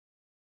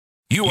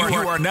You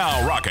are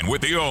now rocking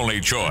with the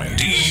only choice,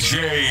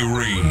 DJ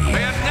Reed. We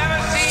have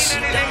never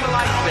seen anything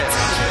like this.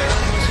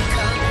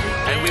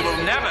 And we will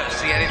never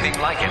see anything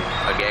like it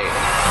again.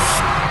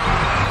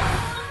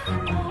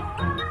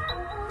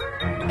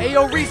 Hey,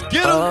 yo, Reese,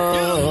 get him.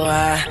 Oh,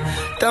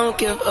 I don't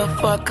give a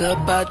fuck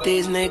about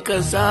these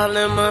niggas all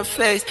in my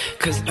face.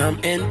 Cause I'm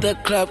in the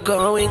club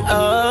going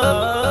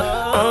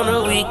up on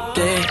a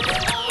weekday.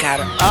 I got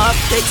an off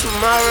day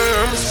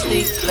tomorrow, I'ma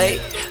sleep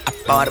late. I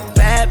bought a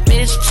bad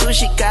bitch too,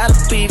 she got a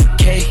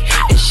beefcake.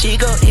 And she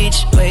go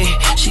each way,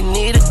 she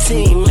need a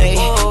teammate.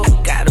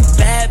 I got a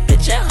bad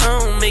bitch at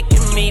home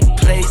making me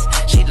plays.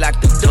 She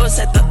locked the door,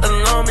 set the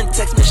alarm and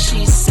text me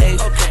she's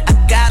safe.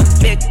 I got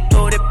a big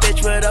booty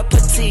bitch with a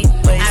petite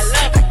waist.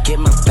 I get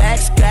my back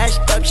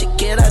scratched up, she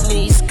get her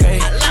knees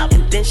scraped.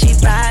 And then she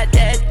ride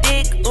that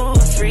dick on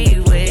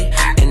freeway.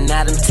 And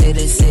now them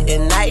titties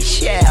sitting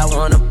nice, yeah, I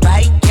wanna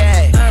bite,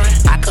 yeah.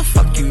 I could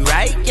fuck you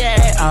right,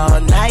 yeah, all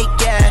night,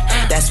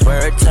 yeah. That's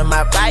word to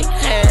my right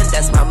hand,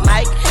 that's my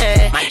mic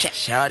hand.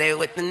 Shout it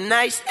with the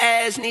nice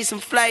ass, need some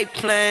flight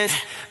plans.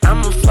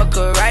 I'ma fuck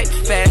her right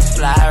fast,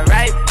 fly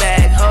right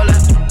back, hold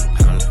up.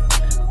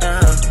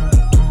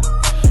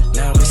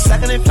 Now we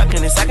sucking and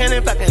fucking and sucking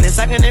and fucking and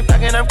sucking and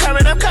fucking. I'm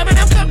coming.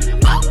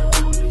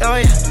 Oh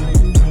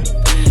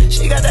yeah.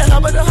 She got that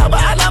hubba,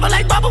 I love her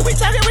like Bubba. We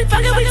talking, we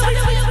fucking.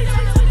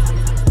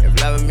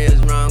 If loving me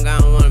is wrong, I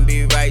don't wanna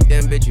be right,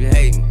 then bitch you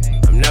hating.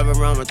 I'm never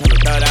wrong, I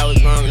thought I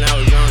was wrong and I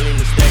was wrongly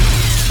mistaken.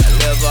 I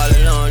live all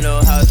alone,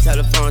 no house,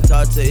 telephone,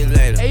 talk to you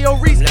later. Hey, yo,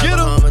 Reese, get him.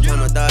 Home,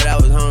 I thought I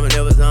was home and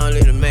it was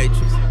only the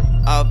Matrix.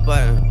 Off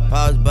button,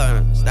 pause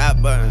button,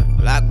 stop button,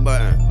 lock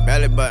button,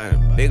 belly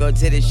button, big ol'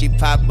 titties, she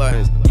pop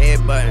buttons,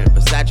 head button,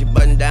 Versace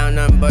button down,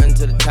 none button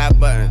to the top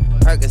button,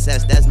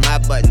 Percocets, that's my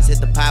buttons, hit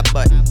the pop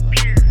button.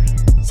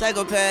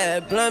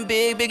 Psychopath, blunt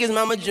big, biggest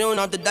mama June,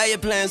 off the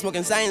diet plan,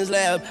 smoking science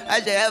lab. I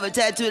should have a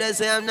tattoo that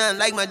say I'm not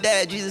like my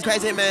dad, Jesus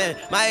Christ, hey man.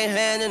 My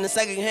hand in the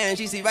second hand,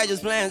 she see righteous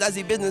plans, I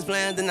see business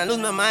plans. Then I lose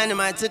my mind and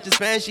my attention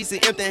span, she see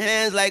empty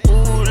hands like,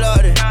 ooh,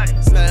 lordy.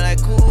 Smell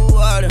like cool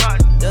water,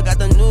 still got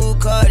the new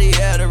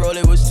Cartier, the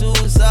roller was too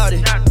salty.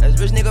 That's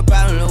rich nigga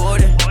problem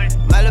awarded,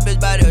 my little bitch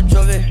body a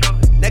trophy.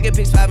 Naked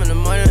pics 5 in the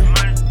morning,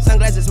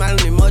 sunglasses smiling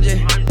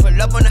emoji.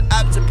 Pull up on the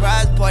op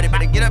surprise party,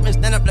 better get up and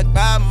stand up like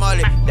Bob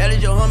Marley. That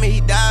is your homie, he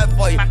died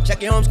for you.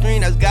 Check your home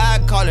screen, that's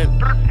God calling.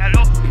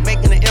 We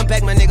making an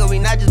impact, my nigga. We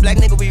not just black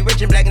nigga, we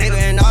rich and black nigga.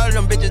 And all of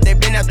them bitches, they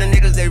been after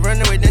niggas. They run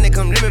away, then they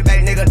come living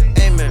back, nigga.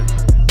 Amen.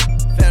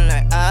 Feeling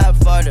like I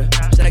fought her.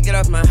 Should I get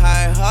off my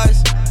high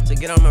horse to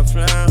get on my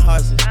flying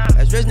horses?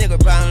 That's rich nigga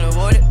problem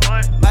avoided.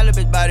 My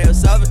little bitch body will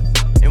solve it.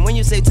 And when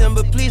you say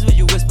timber, please would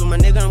you whisper, my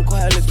nigga, I'm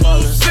quietly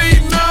calling.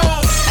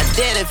 I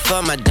did it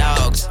for my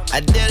dogs, I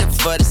did it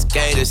for the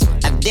skaters,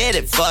 I did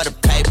it for the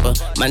paper,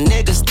 my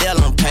nigga still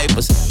on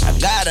papers. I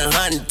got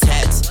 100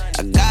 tats,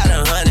 I got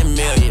 100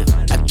 million.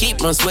 I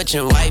keep on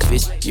switching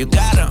wifeys, you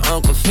got an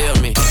uncle feel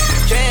me.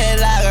 Dread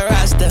like a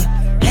rasta,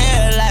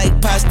 hair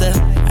like pasta.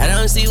 I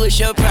don't see what's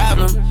your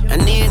problem, I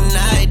need an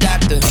eye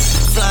doctor.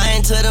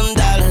 Flying to them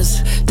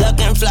dollars,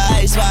 ducking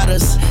fly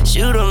swatters.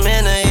 Shoot him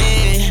in the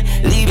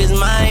head, leave his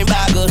mind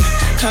boggled.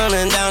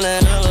 Coming down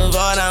the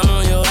boulevard, I'm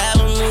on your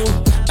avenue.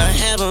 I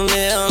have a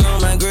meal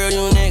on my grill,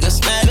 you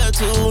niggas smack her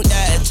too.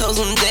 Yeah, told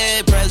some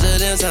dead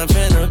presidents, I'm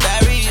finna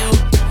bury you.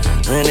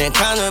 When it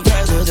comes to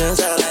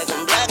presidents, I like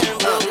them black and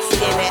blue.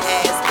 Skinny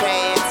ass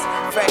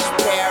pants, fresh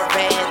pair of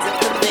Vans.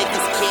 If the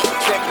niggas keep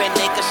tripping,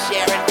 niggas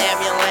sharing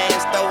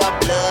ambulance. Throw up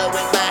blood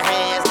with my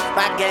hands.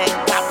 My gang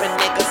popping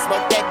niggas,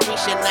 smoke that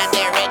Keisha, not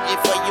that Reggie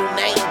for you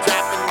name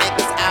dropping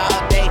niggas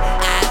all day.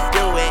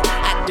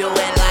 I do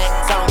it like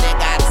Tony.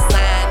 Got a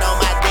sign on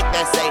my dick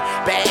that say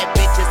bad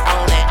bitches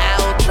on it. I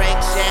don't drink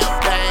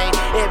champagne,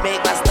 it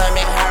make my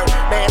stomach hurt.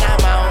 Man,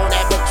 I'm on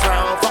that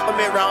Patron, fuck with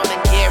me wrong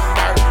and get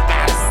murked.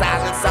 Got a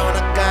silence on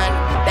a gun,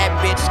 that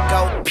bitch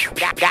go pew.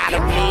 Got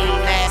a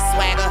mean ass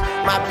swagger,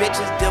 my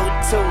bitches do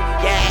too.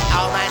 Yeah,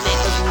 all my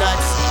niggas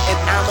nuts, and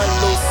I'm a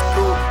loose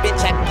screw.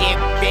 Bitch, I get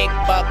big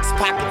bucks,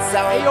 pockets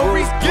on Hey, yo,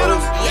 Reese, get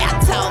him. Yeah, I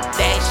talk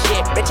that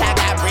shit. Bitch, I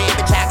got bread,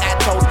 bitch, I got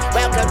toast.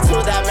 Welcome to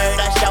the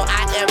murder show,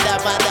 I am the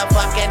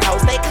motherfucking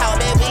host. They call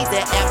me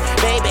Weezy F,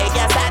 baby,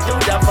 yes, I do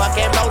the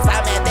fucking most.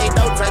 I'm at they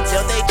notes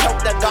until they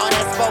choke the gun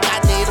and smoke. I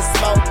need a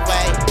smoke,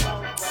 way.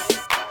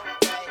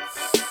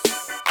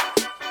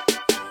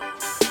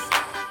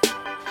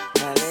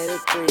 I let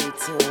it breathe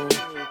too.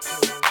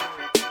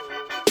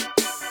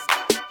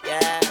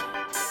 Yeah.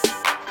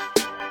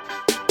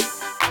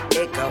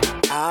 It go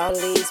all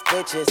these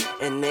bitches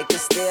and niggas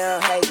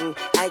still hating.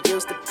 I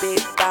used to be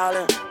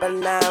ballin', but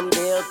now I'm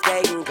Bill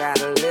Gaten.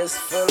 Got a list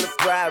full of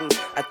problems,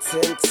 I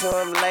tend to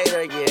them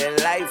later. Yeah,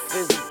 life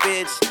is a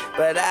bitch,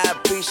 but I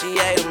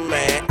appreciate them,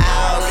 man.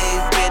 All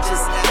these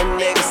bitches and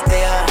niggas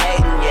still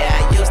hating. Yeah,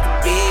 I used to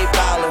be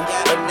ballin',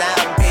 but now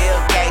I'm Bill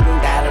Gaten.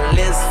 Got a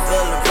list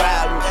full of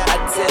problems, I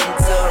tend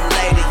to them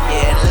later.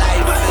 Yeah,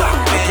 life is a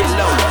bitch.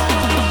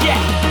 Yeah,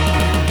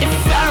 if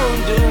I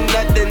don't do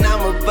nothing,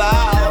 I'm a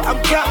ball. I'm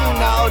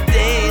counting all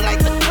day like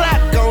the clock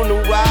on the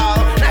wall.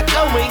 Now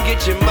go and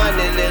get your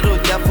money, little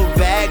duffel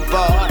bag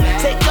boy.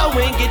 Say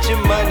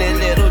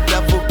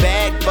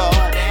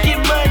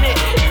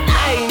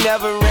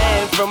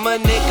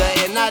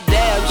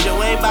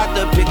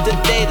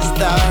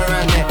start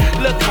running.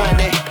 Look,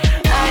 honey,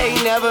 I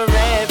ain't never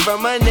ran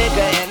from a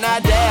nigga, and I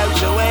damn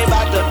sure ain't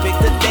about to pick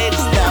the day to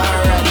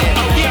start running.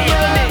 You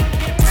feel me?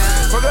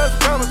 Fuck us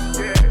some commas,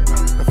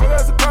 fuck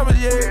us some commas,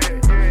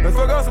 yeah. Let's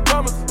fuck us some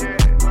commas,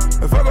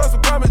 let's fuck us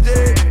some commas,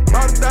 yeah.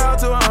 100,000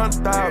 to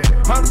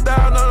 100,000,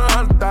 100,000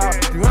 on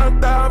 100,000,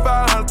 200,000,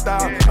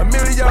 500,000, $1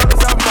 million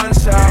out money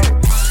shout.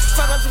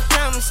 Fuck up some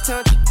commas,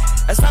 touch.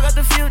 Let's fuck up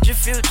the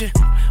future.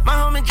 My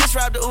homie just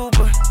robbed the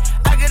Uber.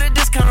 I get a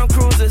discount on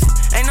cruises.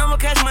 Ain't no more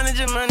cash money,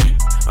 just money.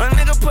 When a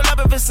nigga pull up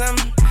if it's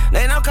something,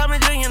 they don't call me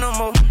Junior no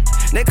more.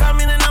 They call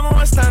me the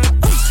 #1 stunner.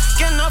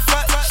 Get no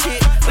fuck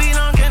shit, we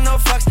don't get no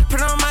fucks.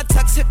 Put on my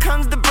tux, here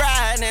comes the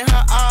bride and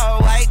her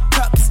all white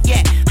cups.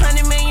 Yeah,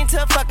 100 million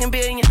to a fucking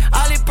billion.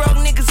 All these broke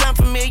niggas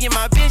unfamiliar.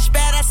 My bitch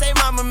bad, I say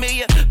mama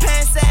Mia.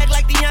 Pants sag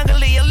like the younger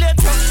Leah. Lil'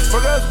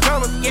 fuck us some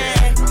commas,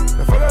 yeah.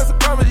 Let's fuck us some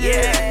commas,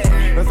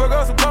 yeah. Let's fuck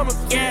us some commas,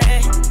 yeah.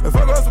 Let's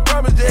fuck us some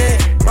commas, yeah.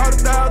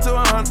 100,000 to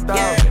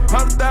 100,000,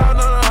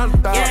 100,000 on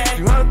 100,000,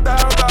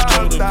 200,000,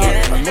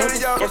 500,000, $1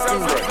 million.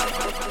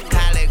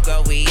 College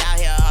girl, we out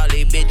here. All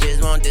these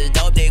bitches want this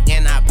dope dick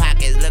in our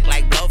pockets. Look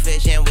like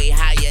blowfish and we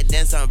higher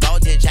than some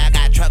voltage. I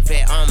got truck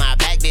fit on my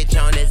back, bitch.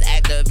 On this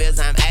activist,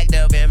 I'm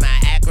active and my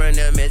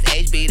acronym is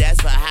HB. That's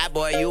for hot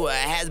boy. You a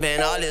has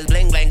been. All this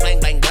bling bling bling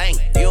bling bling.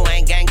 You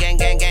ain't gang gang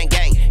gang gang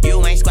gang.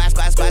 You ain't squat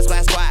squat squat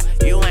squat squat.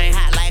 You ain't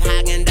hot like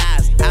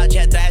Häagen-Dazs. Out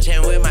here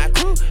thrashing with my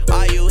crew.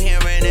 All you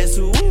hearing is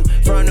who?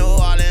 From New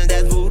Orleans,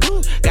 that's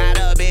voodoo. Got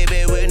a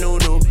baby with new.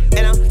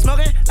 And I'm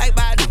smoking like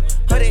Badu.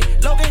 Hoodie,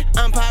 Logan,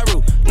 I'm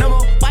Paru. No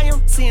more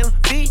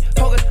YMCMB.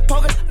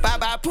 Pokers,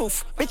 bye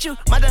poof. Bitch, you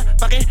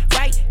motherfucking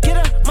right. Get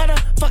a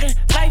motherfucking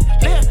life.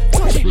 Live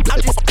Tunechi.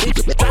 I'm just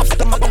bitch. Drops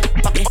the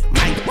motherfucking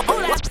mic.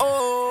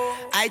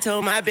 Oh, I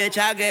told my bitch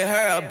I'll get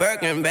her a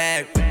Birkin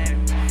bag.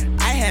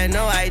 I had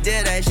no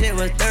idea that shit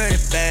was 30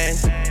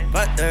 bands.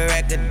 Fuck the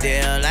record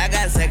deal, I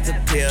got sex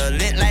appeal.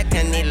 Lit like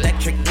an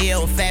electric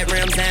eel. Fat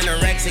rims,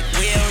 anorexic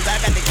wheels. I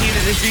got the key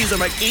to the streets on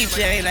my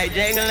keychain. Like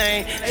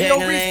Jangling,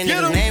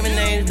 niggas naming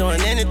names. Doing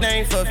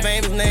anything for a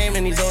famous name.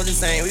 And he's all the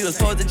same, we was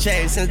supposed to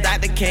change. Since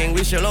Dr. King,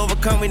 we shall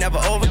overcome, we never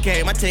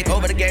overcame. I take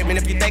over the game, and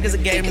if you think it's a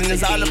game, then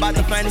it's all about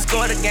the final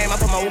score of the game. I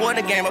put my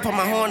water game, I put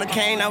my horn on the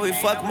cane. Now we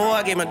fuck more,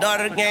 I gave my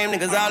daughter the game.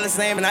 Niggas all the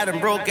same, and I done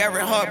broke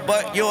every heart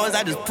but yours.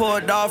 I just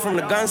pulled off from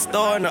the gun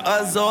store in the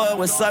Azor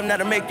with something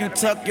that'll make you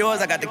tuck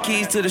yours. I got the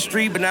keys to the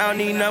street, but I don't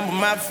need none but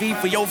my feet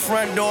for your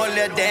front door,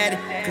 little daddy.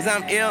 Cause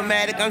I'm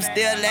illmatic, I'm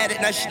still at it.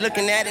 Now she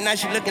looking at it, now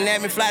she looking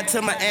at me. Fly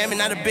to Miami,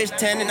 now the bitch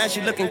tanning. Now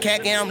she looking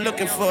khaki, I'm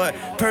looking for it.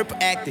 Purple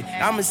acting,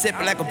 I'ma sip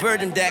it like a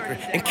virgin daiquiri.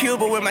 In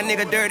Cuba with my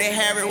nigga Dirty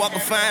Harry, walk a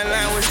fine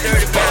line with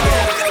dirty baby.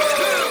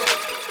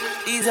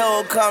 These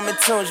hoes call me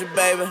Tunja,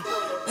 baby.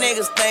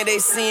 Niggas think they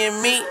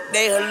seeing me,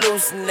 they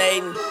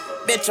hallucinating.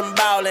 Bitch, I'm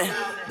ballin'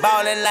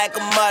 like a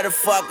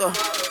motherfucker.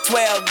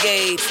 12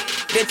 gauge,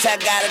 bitch, I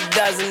got a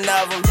dozen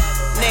of them.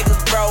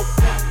 Niggas broke,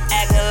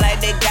 acting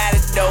like they got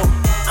it though.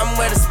 I'm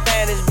with a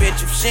Spanish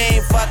bitch, if she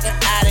ain't fucking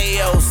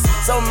adios.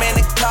 So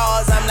many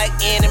cars, I'm like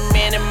any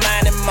minute,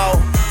 money more.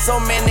 So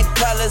many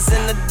colors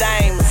in the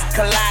diamonds,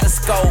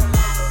 kaleidoscope.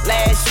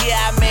 Last year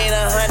I made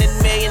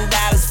 $100 million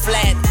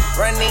flat.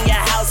 Run in your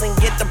house and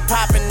get the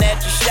poppin'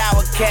 at your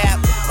shower cap.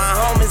 My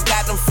homies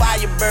got them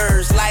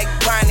firebirds like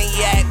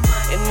Pontiac.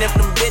 And if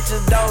them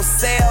bitches don't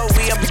sell,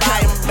 we'll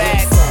buy them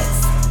back.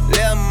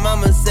 Lil'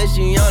 mama said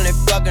she only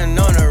fucking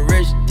on a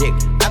rich dick.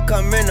 I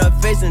come in her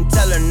face and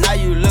tell her, now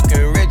you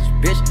looking rich,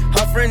 bitch.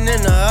 Her friend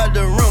in the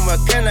other room, but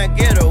can I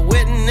get a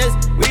witness?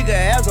 We could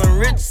have some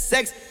rich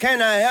sex,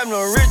 can I have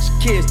no rich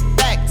kids?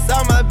 Facts,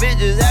 all my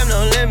bitches have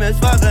no limits.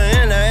 Fuck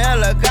her in a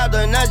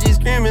helicopter, now she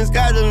screaming,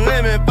 sky's the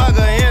limit. Fuck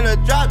her in a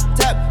drop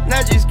top,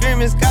 now she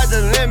screaming, sky's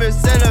the limit.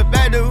 Send her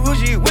back to who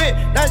she with,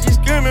 now she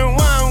screaming,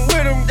 why I'm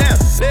with him down.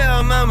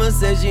 Lil' mama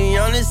said she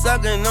only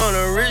sucking on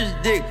a rich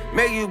dick.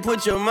 Make you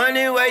put your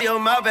money where your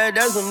mouth at,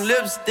 that's some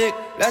lipstick.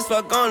 Let's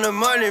fuck on the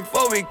money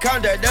before we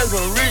count that, that's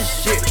some rich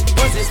shit.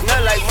 Pussy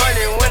smell like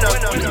money when I'm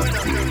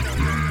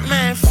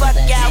man, fuck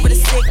y'all with a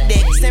sick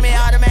dick.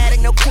 Semi-automatic,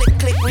 no click,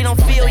 we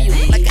don't feel you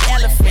like an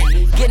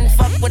elephant. Getting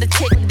fucked with a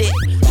chick dick.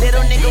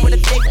 Little nigga with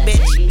a thick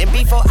bitch. And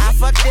before I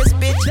fuck this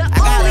bitch, I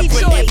gotta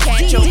put that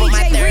patch over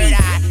my third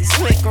eye.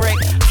 Slick Rick,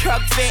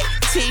 truck fit,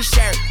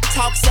 t-shirt.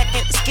 Talk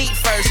second, skeet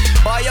first.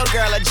 Boy, your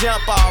girl a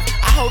jump off.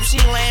 I hope she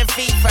land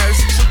feet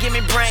first. She give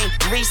me brain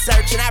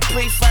research and I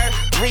prefer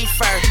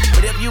reefer.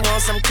 But if you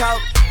want some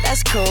coke,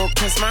 that's cool,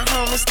 cause my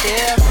home is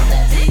still.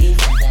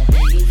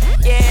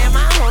 Yeah,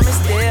 my home is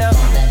still.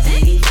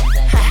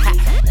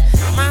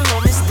 My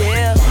home is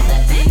still.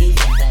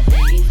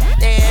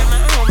 Yeah, my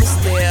home is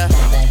still.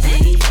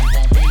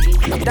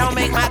 Don't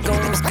make my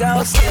goons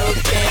go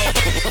stupid.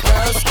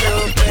 Go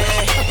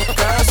stupid.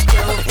 Go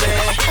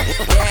stupid.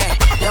 Yeah,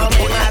 don't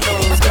make my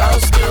goons go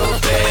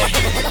stupid.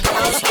 Go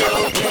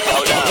stupid.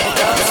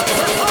 Go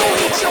stupid.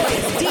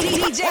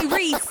 DJ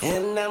Reese.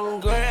 And I'm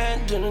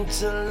grinding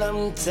until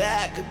I'm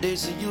tired. Cause they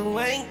say you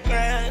ain't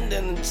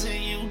grinding until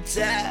you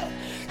tired.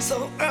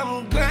 So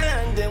I'm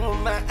grinding with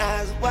my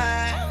eyes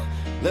wide.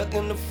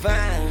 looking to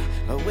find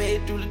a way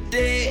through the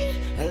day,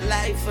 a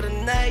life for the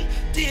night.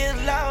 Dear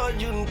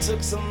Lord, you done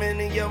took so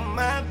many of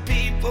my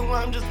people.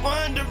 I'm just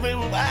wondering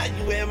why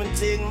you haven't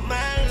taken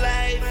my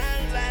life.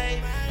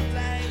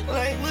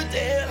 Like what the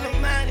hell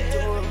am I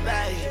doing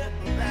right?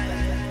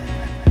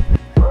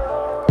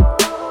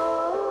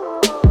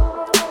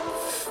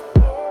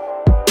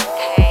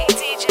 Hey,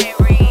 DJ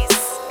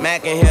Reese.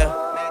 Mac in here.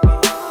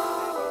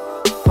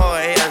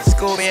 Boy, here,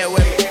 school me with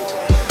me.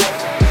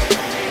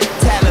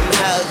 Tell them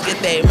hoes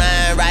get they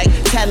mind right.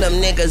 Tell them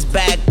niggas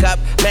back up.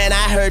 Man,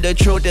 I heard the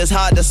truth is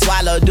hard to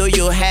swallow. Do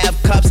you have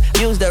cups?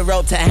 Use the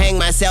rope to hang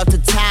myself to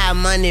tie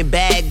money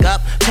bag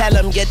up. Tell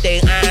them get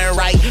they iron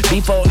right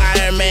before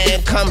Iron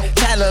Man come.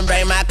 Tell them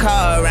bring my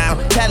car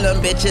around. Tell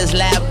them bitches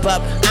lap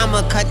up.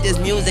 I'ma cut this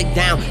music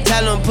down.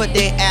 Tell them put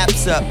their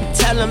apps up.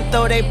 Tell them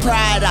throw their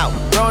pride out.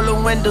 Roll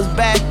the windows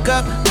back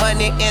up.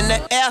 Money in the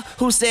air.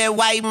 Who said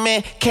white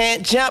man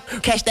can't jump?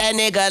 Catch that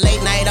nigga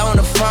late night on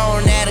the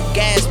phone at a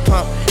gas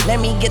pump. Let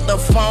me get the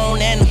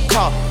phone and the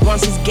car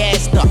once it's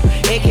gassed up.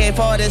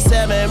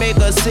 AK-47 make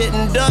a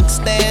sitting duck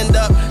stand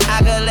up. I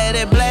could let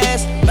it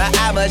blast, but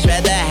I much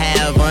rather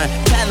have one.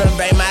 Tell them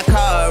bring my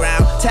car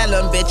around. Tell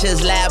them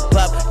bitches lap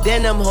up.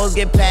 Then them hoes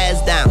get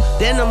passed down.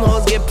 Then them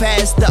hoes get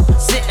passed up.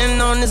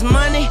 Sitting on this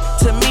money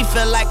to me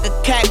feel like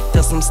a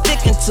cactus. I'm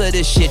sticking to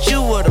this shit.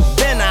 You would've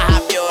been a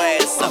hop your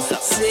ass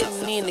up.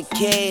 Sitting in the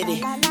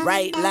caddy,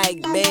 right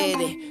like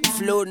Betty.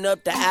 Floating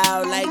up the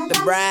aisle like the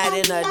bride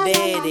and her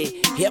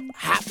daddy. Hip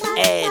hop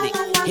addict,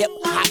 hip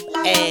hop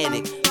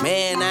addict.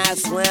 Man, I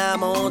swear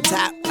I'm on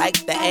top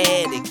like the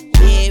addict.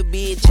 Yeah,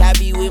 bitch, I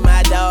be with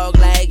my dog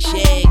like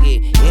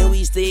Shaggy. And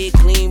we stay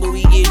clean, but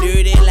we get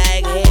dirty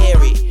like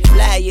Harry.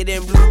 Flyer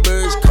than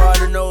bluebirds,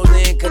 cardinals,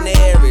 and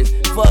canaries.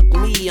 Fuck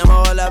me, I'm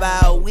all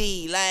about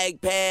we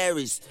like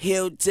Paris.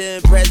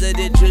 Hilton,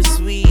 presidential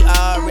suite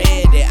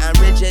already. I'm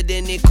richer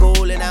than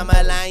Nicole and I'm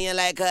a lion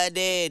like her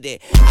daddy.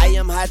 I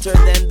am hotter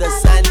than the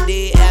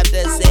Sunday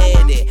after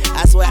Saturday.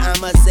 I swear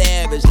I'm a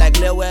savage like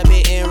Lil Wayne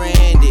and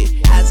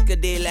Randy. Oscar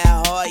de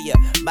la Hoya,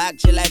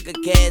 box you like a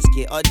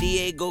casket. Or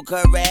Diego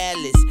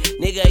Corrales.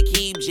 Nigga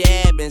keep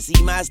jabbing,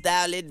 see my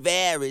style it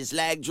varies.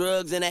 Like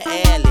drugs in the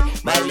alley.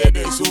 My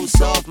letters so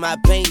soft, my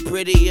paint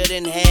prettier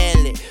than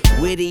Halle.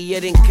 Wittier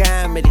than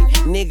comedy,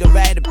 nigga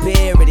write a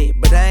parody.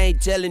 But I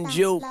ain't telling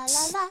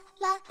jokes.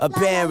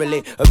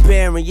 Apparently,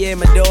 yeah,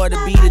 my daughter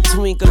be the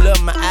twinkle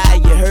of my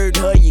eye. You heard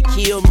her, you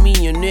killed me,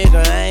 you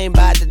nigga, I ain't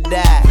about to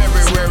die.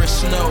 Everywhere it's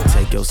snow.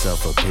 Take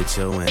yourself a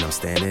picture when I'm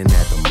standing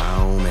at the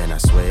mound. Man, I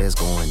swear it's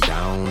going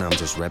down. I'm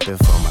just repping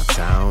for my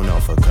town.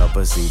 Off a cup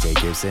of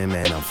CJ Gibson,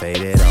 man, I'm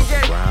faded off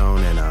the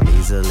ground. And I'm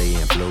easily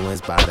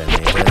influenced by the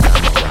niggas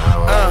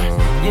I'm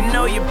around. You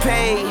know you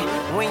pay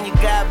when you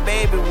got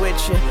baby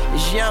with you.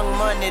 It's young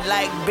money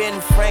like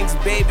Ben Frank's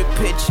baby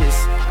pictures.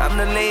 I'm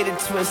the lady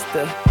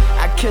twister,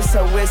 I kiss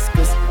her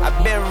whiskers.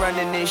 I've been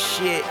running this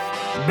shit.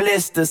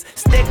 Blisters,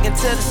 sticking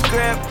to the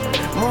script,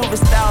 moving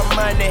style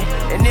money.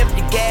 And if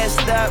you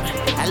gassed up,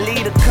 I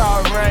leave the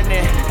car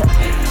running.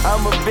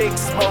 I'm a big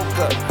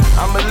smoker,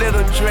 I'm a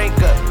little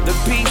drinker. The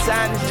peace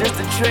sign is just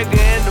a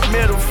trigger and the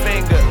middle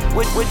finger.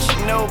 What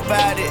you know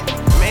about it?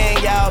 Man,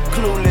 y'all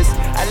clueless.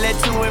 I let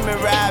 2 women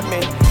ride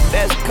me,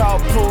 that's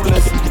called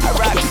poolers. I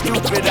rock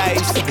stupid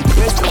ice,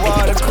 Mr.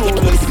 Water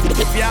Coolers.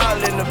 If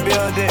y'all in the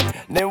building,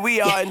 then we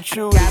are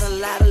intruders. Got a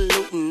lot of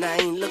loot and I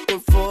ain't looking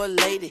for a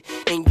lady.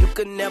 And you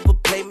can never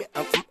play me,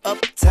 I'm from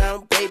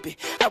uptown, baby.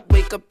 I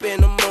wake up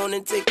in the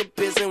morning, take a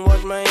piss and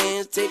wash my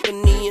hands. Take a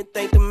knee and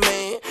thank the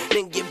man,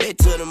 then get back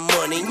to the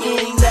money. You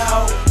ain't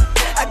know,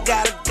 I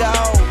gotta go.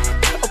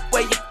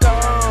 Where you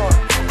going?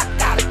 I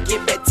gotta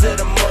get back to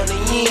the money.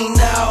 You ain't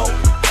know,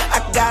 I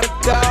gotta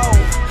go.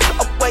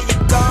 Where you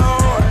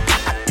going?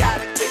 I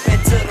gotta get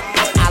back to the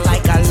money. I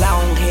like a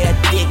long hair,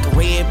 thick,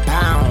 red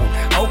pound.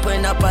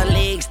 Open up her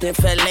legs, then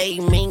fillet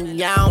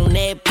mignon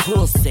that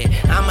pussy.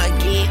 I'ma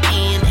get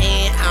in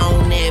and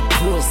on that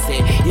pussy.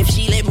 If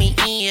she let me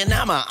in,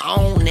 I'ma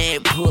own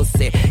that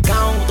pussy.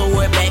 Gon'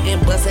 throw it back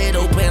and bust it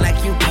open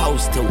like you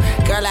supposed to.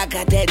 Girl, I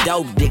got that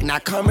dope dick. Now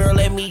come here,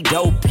 let me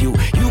dope you.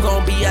 You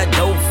gon' be a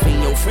dope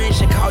fiend. Your friends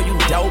should call you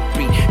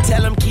dopey.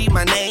 Tell them keep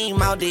my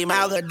name out their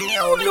mouth, cause they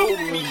don't know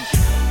me.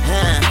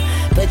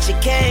 But you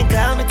can't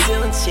call me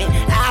till I'm shit.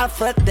 I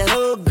fuck the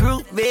whole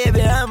group,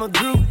 baby, I'm a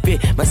groupie.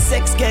 My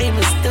sex game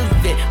is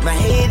stupid, my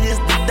head is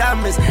the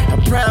dumbest. I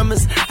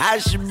promise I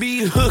should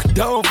be hooked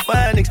on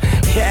phonics.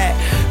 Yeah,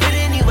 but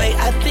anyway,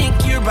 I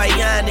think you're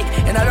bionic.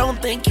 And I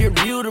don't think you're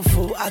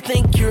beautiful, I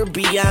think you're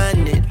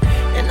beyond it.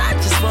 And I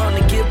just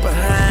wanna get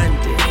behind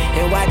it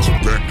and watch you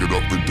back it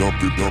up and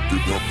dump it, dump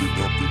it, dump it,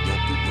 dump it,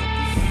 dump it,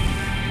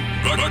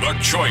 dump it. The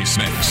Choice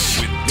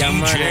Mix with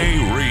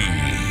DJ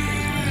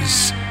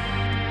Reese.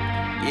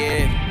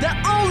 Yeah. The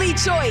only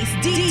choice,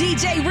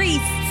 DJ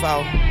Reese.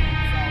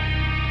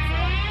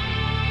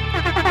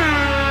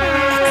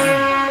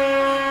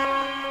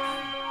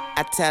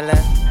 I tell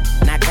her,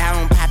 knock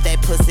down, pop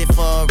that pussy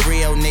for a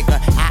real nigga.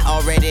 I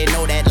already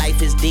know that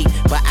life is deep,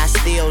 but I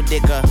still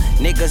dig her.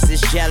 Niggas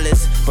is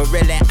jealous, but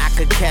really I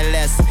could care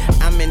less.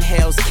 I'm in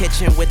Hell's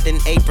Kitchen with an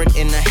apron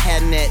and a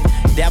hairnet.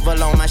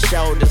 Devil on my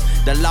shoulders,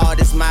 the Lord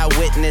is my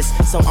witness.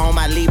 So on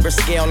my Libra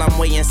scale, I'm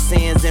weighing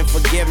sins and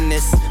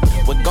forgiveness.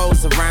 What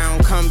goes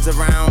around comes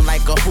around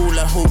like a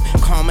hula hoop.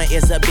 Karma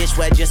is a bitch,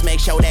 well just make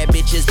sure that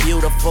bitch is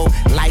beautiful.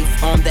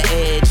 Life on the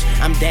edge,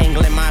 I'm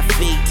dangling my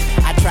feet.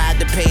 I tried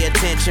to pay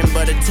attention,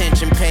 but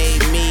attention paid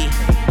me.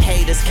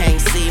 Haters can't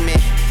see me,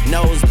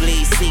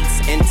 nosebleed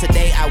seats. And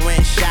today I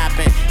went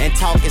shopping, and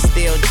talk is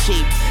still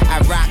cheap. I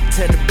rock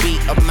to the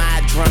beat of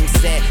my drum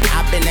set.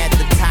 I've been at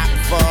the top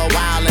for a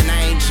while and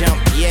I ain't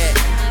jumped yet.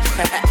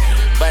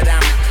 But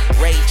I'm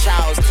Ray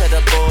Charles to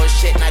the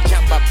bullshit, and I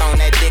jump up on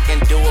that dick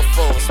and do a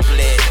full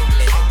split.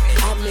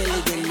 I'm a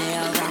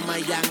millionaire, I'm a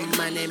young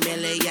money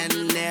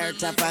millionaire,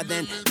 tougher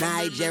than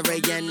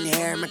Nigerian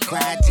hair. My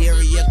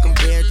criteria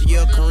compared to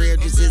your career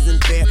just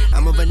isn't fair.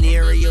 I'm a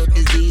venereal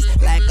disease,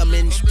 like a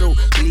menstrual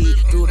bleed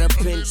through the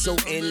pencil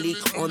and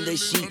leak on the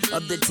sheet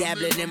of the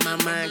tablet in my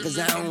mind. Cause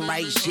I don't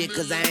write shit,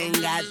 cause I ain't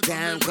got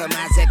time. Cause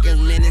my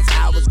seconds, minutes,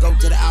 hours go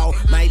to the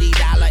almighty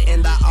dollar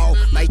and the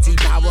almighty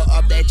power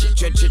of that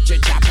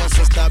chopper.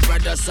 Sister,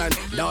 brother, son,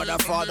 daughter,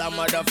 father,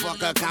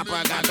 motherfucker,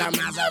 copper. Got the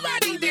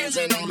Maserati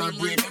dancing on the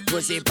brick.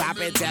 Pussy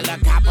poppin', tell the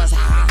coppers, ha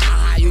ha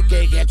ha ha. You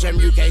can't catch them,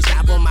 you can't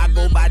stop them. I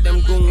go by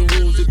them goon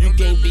rules. If you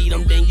can't beat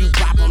them, then you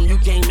pop them. You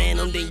can't man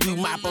them, then you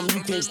mop them.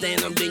 You can't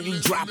stand them, then you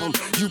drop them.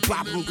 You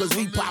pop them, cause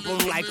we pop them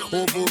like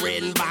Oval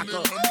Red and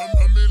Vodka.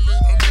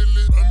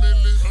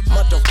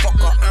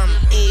 Motherfucker, I'm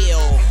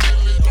ill.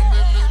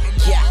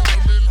 Yeah.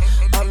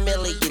 A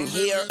million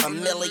here, a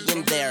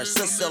million there.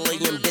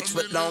 Sicilian bitch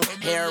with long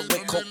hair,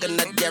 with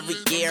coconut dairy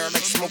gear,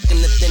 like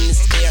smoking the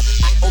thinnest air.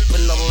 I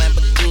open the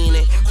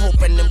Lamborghini,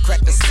 hoping them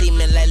crackers see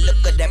me. Like, look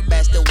at that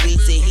bastard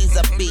Weezy. He's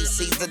a beast,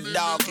 he's a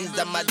dog, he's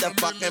the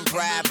motherfucking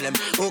problem.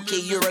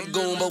 Okay, you're a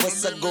goon, but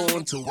what's a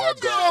goon to a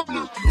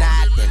goblin?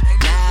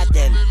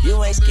 Nothing,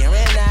 you ain't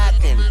scaring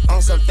nothing.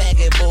 On some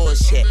faggot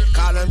bullshit,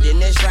 call him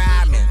Dennis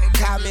Rodman.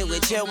 Call me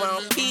with your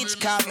own peach,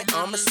 call me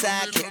on my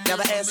sidekick.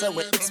 Never answer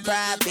when it's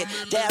private.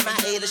 Damn, I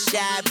hate a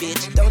shy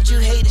bitch. Don't you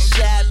hate a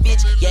shy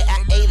bitch? Yeah,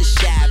 I hate a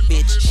shy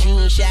bitch. She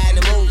ain't shy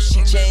no more,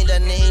 she changed her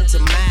name to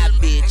my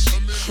bitch.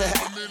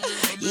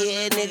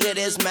 Yeah, nigga,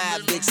 that's my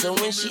bitch. So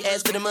when she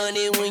asks for the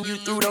money, when you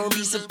through, don't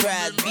be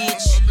surprised,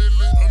 bitch.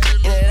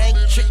 And it ain't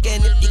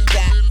trickin' if you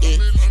got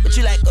it, but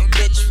you like a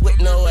bitch with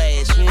no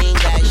ass, you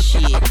ain't got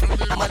shit.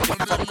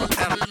 Motherfucker,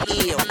 I'm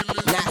ill,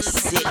 not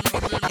sick,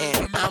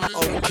 and I'm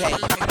okay,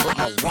 but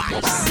my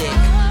watch sick.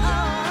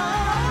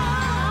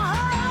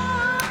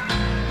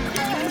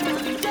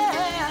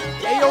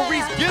 Hey, yo,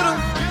 Reese, get him.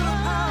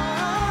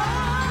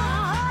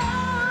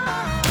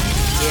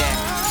 Yeah.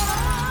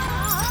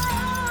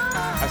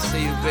 I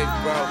see you, big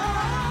bro.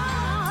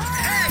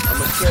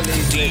 I'ma kill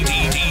these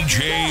niggas. DJ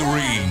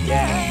Reese.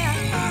 Yeah.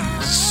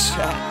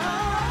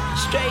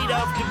 Straight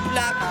off the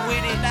block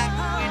with it.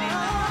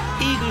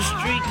 Eagle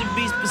Street to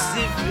be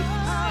specific.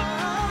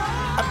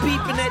 I'm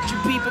peeping at you,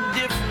 people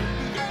different.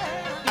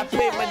 I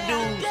pay my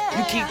dues,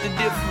 you keep the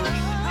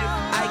difference.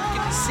 I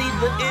can see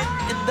the end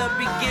in the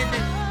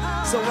beginning,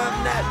 so I'm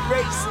not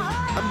racing,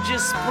 I'm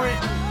just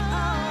sprinting.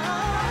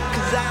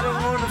 Cause I don't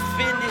wanna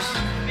finish,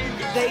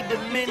 they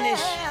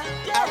diminish,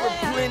 I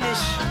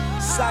replenish.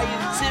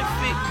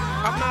 Scientific,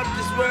 I'm out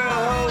this world,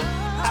 ho.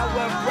 I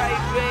wear bright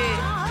red,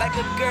 like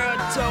a girl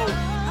toe.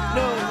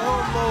 No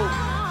homo,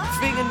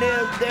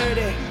 fingernails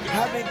dirty.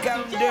 I've been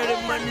counting dirty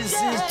money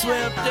since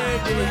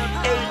 12:30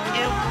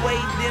 a.m.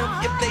 Weigh them,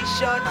 if they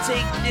short,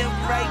 take them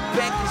right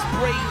back and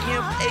spray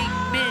him.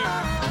 Amen.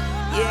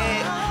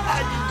 Yeah,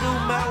 I just do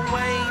my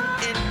Wayne,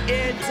 and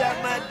every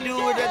time I do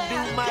it, I do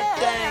my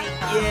thing.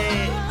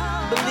 Yeah,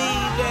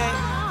 believe that,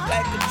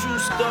 like a true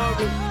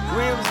story.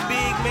 Rims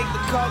big, make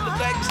the car look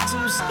like it's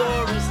 2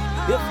 stories.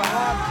 If I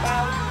hop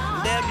out,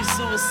 that'd be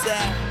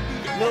suicide.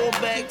 No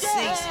back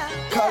seats,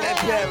 call that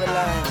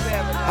paralyzed.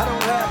 I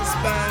don't have a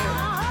spine,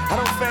 I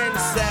don't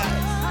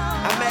fantasize.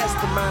 I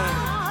mastermind,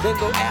 then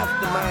go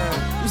after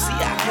mine. You see,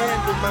 I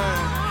handle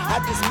mine,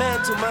 I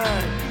dismantle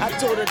mine. I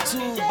told her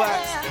toolbox,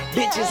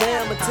 bitches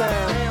hammer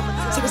time.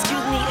 So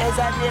excuse me as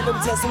I nail him,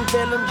 test him,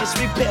 tell him, just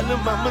repel him.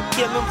 I'ma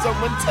kill him,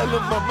 someone tell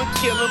him, I'ma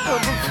kill him.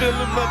 I'ma fill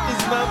him up,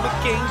 his mama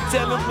can't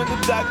tell him, and the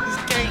doctors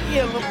can't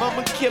heal him.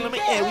 I'ma kill him,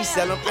 and yeah, we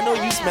sell him. I know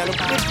you smell him.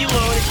 If you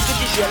want it, if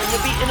you shell him,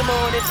 it'll be in the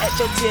morning at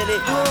your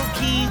tilly. Home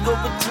keys go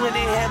for 20,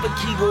 have a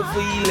key go for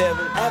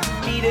 11. After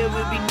me, there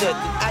will be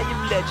nothing. I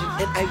am legend,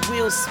 and I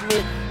will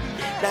Smith.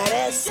 Now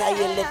that's how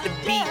you let the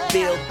beat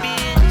build,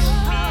 bitch.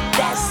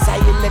 That's how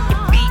you let the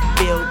beat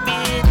build,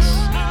 bitch.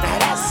 Now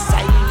that's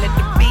how you let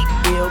the beat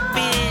build,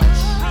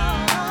 bitch.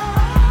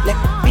 Let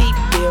the beat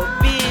build,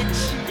 bitch.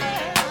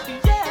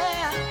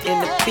 And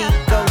the beat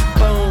go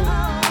boom,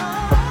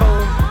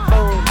 boom,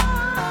 boom,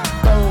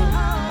 boom,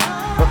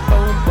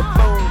 boom,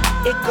 boom.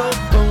 It go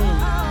boom,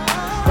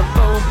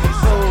 boom,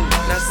 boom.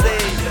 Now say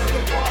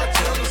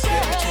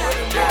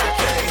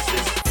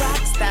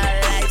rockstar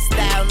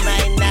lifestyle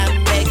might not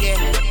make it.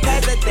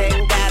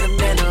 President got a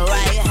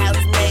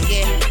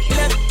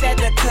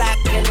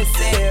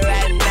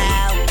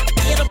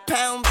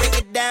pound, break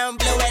it down,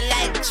 blow it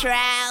like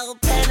trout.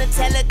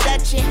 Panatella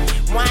Dutchie,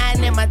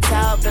 wine in my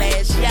tall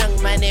glass.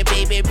 Young money,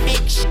 baby,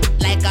 big shit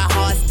like a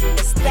horse.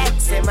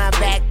 Stacks in my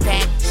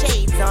backpack,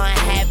 shades on,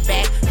 hat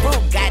back.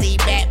 Bugatti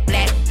back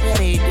black, where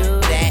they do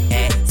that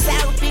at?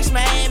 South Beach,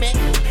 Miami,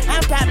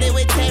 I'm probably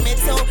with Tammy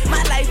too.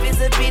 My life is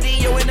a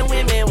video and the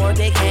women want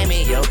their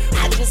cameo.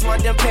 I just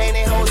want them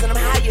pantyhose and I'm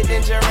higher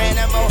than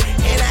Geronimo.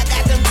 And I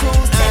got them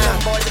tools, tell them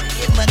boys to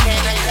get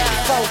mechanical.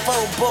 Fofo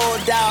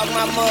bulldog,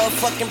 my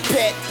motherfucking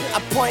pet. I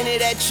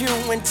pointed at you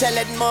and tell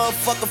that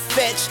motherfucker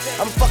fetch.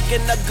 I'm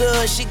fucking her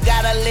good, she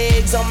got her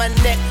legs on my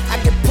neck. I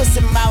can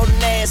pussy mouth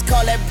and ass,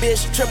 call that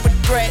bitch triple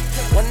threat.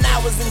 When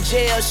I was in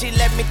jail, she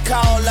let me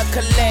call her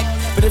collect.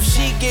 But if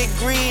she get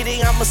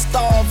greedy, I'ma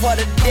starve her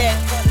to death.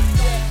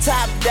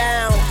 Top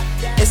down,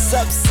 it's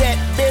upset.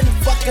 Been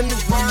fucking the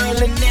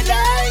world and nigga,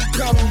 I ain't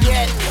come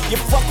yet. You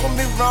fuck with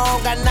me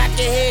wrong, I knock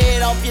your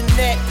head off your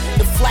neck.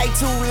 The flight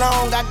too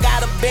long, I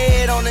got a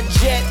bed on a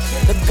jet.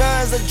 The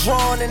guns are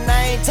drawn and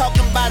I ain't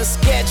talking about a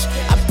sketch.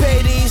 I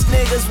pay these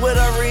niggas with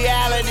a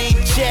reality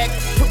check.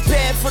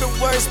 Prepared for the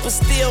worst, but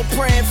still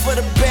praying for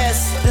the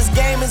best. This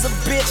game is a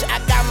bitch, I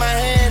got my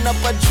hand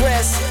up a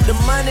dress. The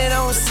money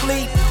don't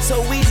sleep, so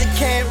Weezy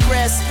can't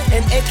rest.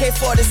 And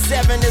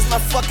AK-47 is my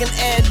fucking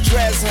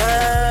address,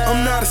 huh?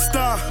 I'm not a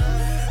star.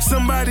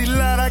 Somebody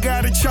lied, I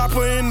got a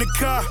chopper in the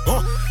car.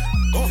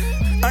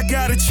 I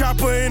got a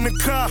chopper in the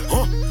car.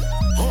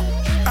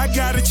 I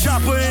got a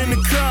chopper in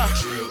the car.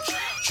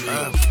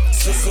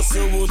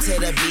 Suwu to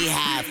the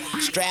beehive,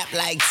 strapped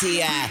like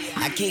T.I.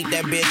 I keep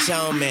that bitch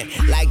on me,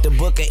 like the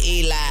book of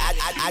Eli.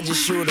 I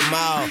just shoot them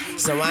all,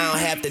 so I don't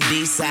have to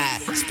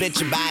decide.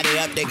 Split your body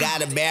up, they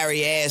gotta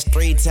bury ass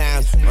 3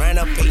 times. Run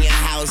up in your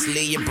house,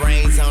 leave your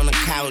brains on the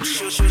couch.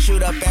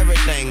 Shoot up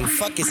everything,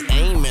 fuck is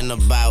aiming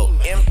about.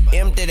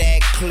 Empty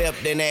that clip,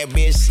 then that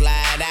bitch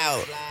slide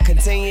out.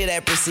 Continue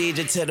that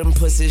procedure till them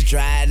pussies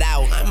dried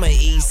out. I'm a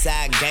east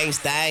side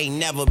gangster, I ain't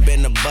never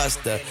been a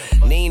buster.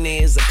 Nina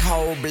is a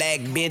cold black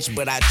bitch,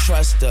 but I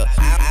trust her.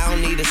 I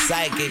don't need a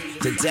psychic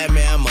to tell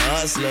me I'm a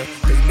hustler.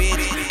 Cause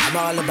bitch, I'm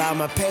all about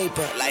my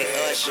paper like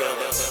Usher.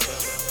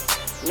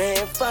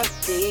 Man, fuck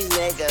these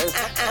niggas.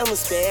 I'ma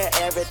spare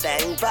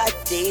everything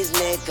but these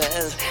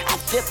niggas. I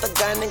flip a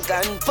gun and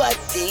gun, but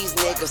these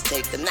niggas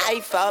take the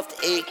knife off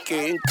the AK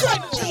and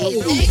cut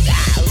these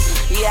niggas.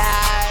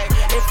 Yeah,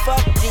 and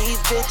fuck these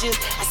bitches.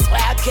 I swear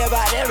I care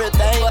about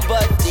everything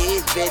but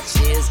these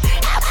bitches.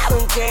 I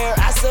don't care,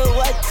 I so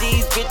what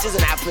these bitches.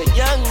 And I put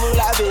young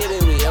moolah baby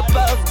me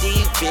above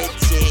these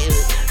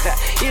bitches.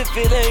 If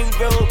it ain't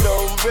broke,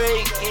 don't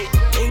break it.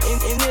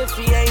 And if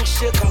he ain't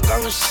shook, I'm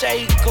gon'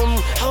 shake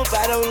him. Hope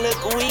I don't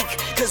look weak,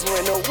 cause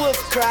when a wolf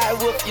cry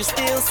wolf, you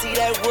still see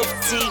that wolf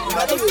teeth,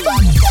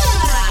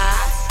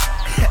 motherfucker.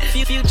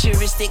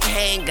 Futuristic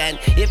handgun.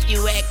 If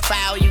you act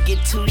foul, you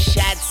get 2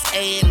 shots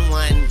and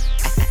 1.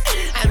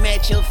 I'm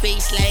at your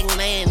face like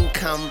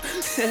Lancome.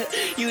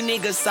 You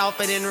niggas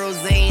softer than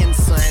Roseanne,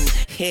 son.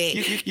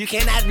 Hey, you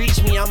cannot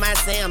reach me on my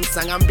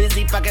Samsung. I'm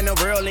busy fucking the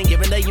world and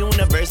giving the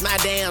universe my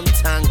damn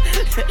tongue.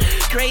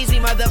 Crazy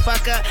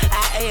motherfucker,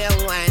 I am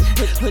one.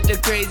 But the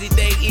crazy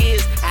thing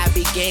is, I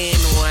began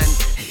one.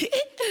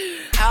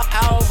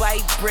 All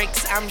white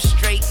bricks, I'm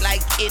straight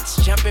like it's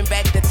jumping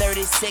back to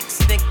 36,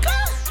 nigga.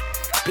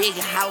 Big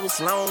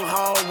house, long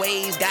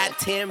hallways, got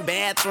 10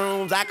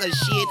 bathrooms. I could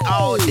shit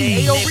all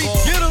day.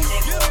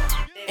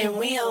 And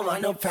we don't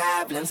want no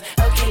problems.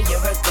 Okay,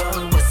 you're a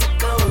goon. What's a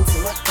goon to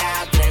a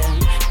goblin?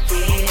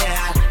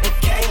 Yeah, it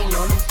came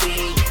on the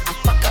beat. I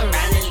fuck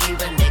around and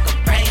leave a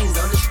nigga brains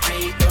on the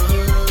street.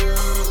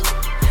 Ooh.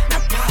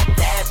 Now pop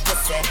that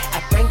pussy.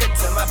 I bring her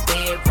to my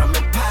bedroom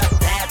and pop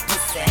that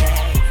pussy.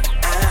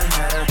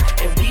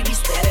 And we be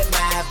steady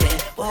mobbing.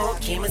 Whoa,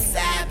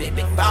 Kemosabe.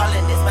 Big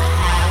ballin' is my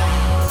house.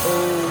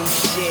 Oh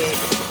shit,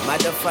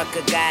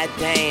 motherfucker,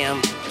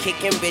 goddamn.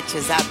 Kicking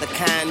bitches out the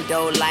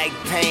condo like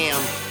Pam.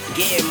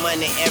 Getting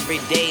money every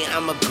day,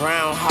 I'm a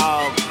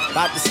groundhog.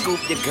 About to scoop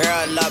your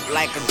girl up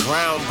like a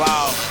ground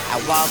ball.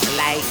 I walk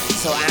light,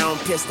 so I don't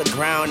piss the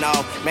ground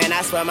off. Man,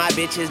 I swear my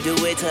bitches do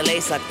it till they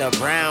suck the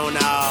brown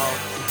off.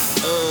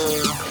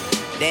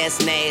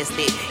 That's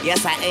nasty.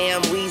 Yes, I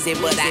am wheezy,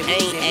 but I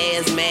ain't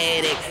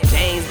asthmatic.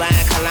 James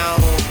buying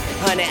cologne,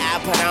 honey I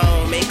put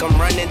on. Make them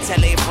run and tell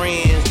their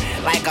friends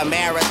like a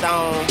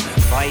marathon.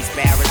 Voice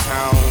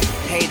baritone,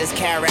 haters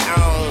carry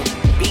on.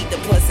 Beat the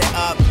pussy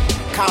up,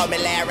 call me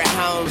Larry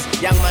Holmes.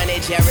 Young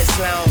Money, Jerry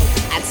Sloan.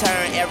 I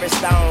turn every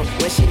stone.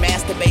 When she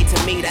masturbate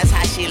to me, that's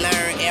how she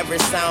learn every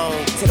song.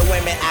 To the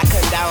women I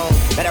condone,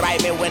 better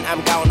write me when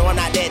I'm gone. No, I'm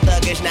not that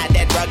thuggish, not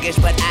that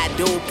ruggish, but I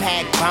do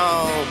pack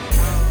bone.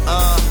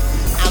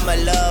 I'm a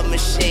love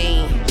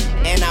machine,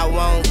 and I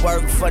won't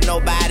work for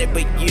nobody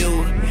but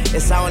you.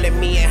 It's only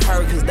me and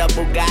her, cause the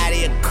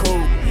Bugatti a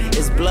coupe.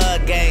 It's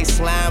blood gang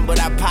slime, but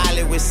I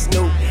pilot with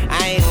Snoop.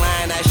 I ain't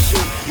lying, I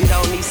shoot. You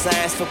don't need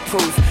science for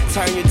proof.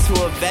 Turn you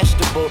to a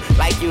vegetable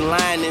like you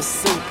lying in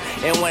soup.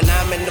 And when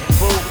I'm in the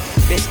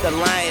booth, bitch, the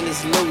lion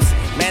is loose.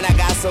 Man, I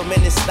got so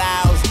many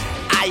styles,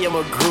 I am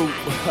a group.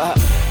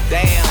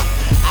 Damn,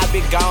 I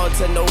be gone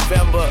to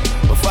November,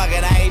 but fuck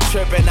it, I ain't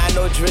trippin', I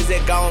know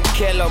Drizzy gon'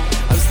 kill him.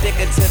 I'm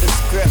sticking to the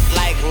script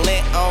like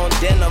lint on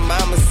denim.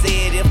 Mama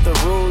said if the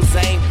rules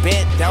ain't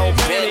bent, don't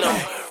bend them.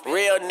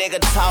 Real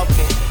nigga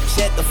talking,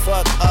 shut the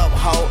fuck up,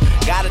 ho.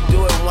 Gotta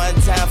do it one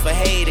time for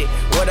hate it.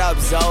 What up,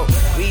 Zo?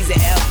 Weezy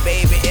F,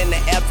 baby, and the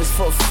F is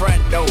for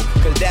front door,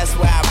 cause that's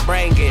where I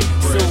bring it.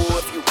 So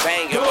if you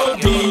bang it, go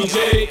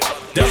DJ,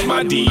 that's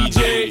my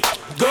DJ.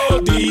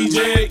 Go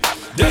DJ,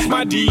 that's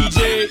my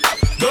DJ.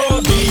 Go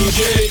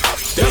DJ,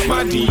 that's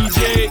my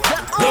DJ.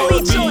 Go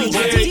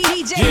DJ,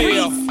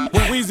 yeah.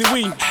 When Weezy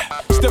we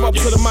step up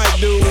to the mic,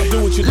 dude,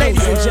 do what you do.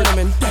 Ladies and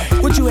gentlemen,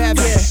 what you have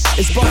here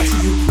is brought to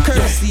you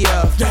courtesy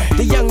of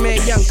the young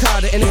man, Young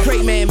Carter, and the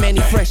great man,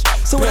 Manny Fresh.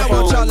 So what I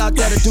want y'all out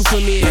there to do for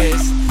me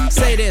is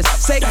say this,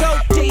 say go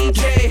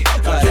DJ,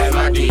 cause that's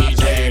my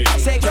DJ.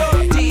 Say go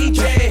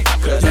DJ,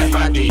 cause that's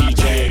my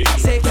DJ.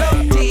 Say go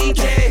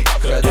DJ,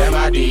 cause that's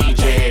my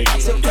DJ.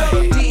 Say go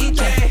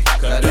DJ,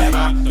 cause that's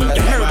my DJ.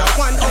 You heard of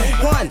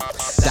 101,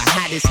 the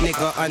hottest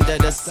nigga under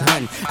the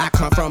sun. I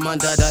come from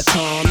under the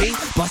Tommy,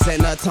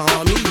 bustin' a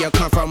Tommy. You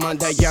come from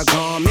under your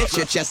garment,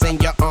 your chest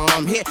and your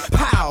arm hit.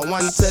 Pow,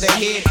 one to the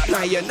head.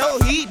 Now you know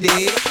he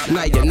did.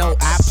 Now you know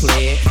I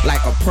played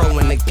like a pro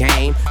in the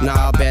game.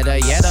 Nah, better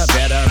yet, a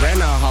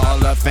veteran, a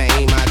Hall of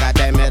Fame. I got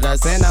that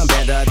medicine, I'm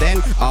better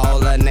than all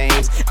the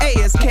names. A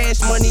is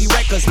Cash Money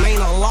Records, man,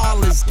 a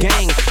lawless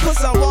gang. Put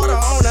some water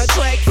on a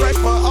track, fresh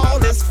for all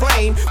this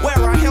flame. Wear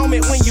a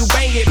helmet when you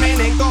bang it, man,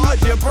 and guard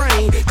your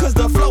brain. Cause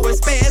the flow is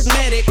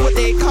spasmodic, what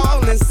they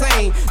call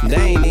insane.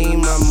 They ain't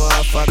even my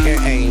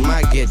motherfucking aim.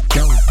 I get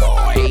dope,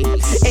 boy.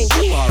 And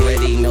you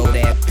already know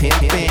that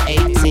pimpin'.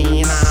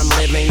 18, I'm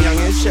living young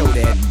and show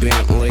that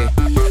Bentley.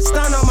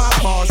 Stun on my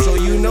paw, so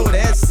you know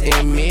that's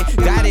in me.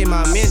 Got in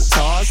my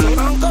mentor, so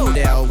don't go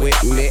there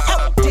with me.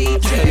 Oh,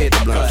 DJ, the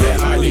blunt,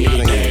 that's my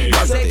DJ.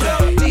 Say go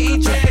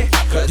DJ,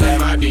 cause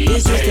that's my DJ.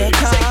 This is the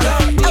car. Say go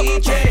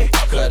DJ,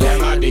 cause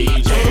that's my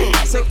DJ.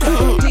 Say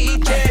go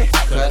DJ,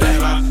 cause that's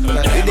my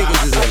DJ. These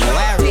niggas is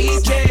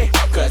hilarious. DJ,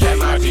 cause that's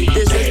my DJ.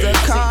 This is the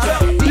car.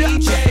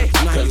 DJ,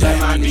 cause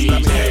that's my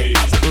DJ.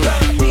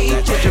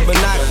 Put your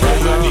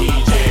binoculars on.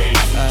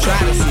 Try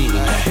to see me.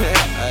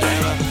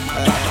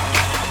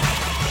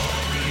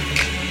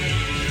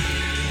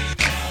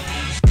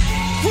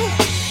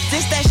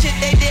 This that shit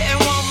they didn't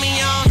want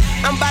me on.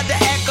 I'm about to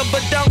act a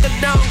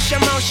badonka-donk,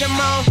 Shimon.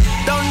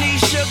 Don't need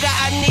sugar,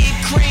 I need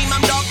cream.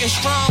 I'm dark and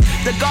strong.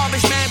 The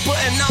garbage man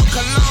putting on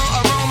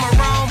cologne,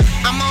 aroma.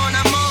 I'm on.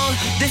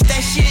 This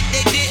that shit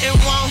they didn't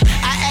want.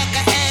 I act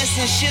a ass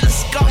and shit a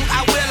skunk.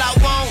 I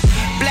won't.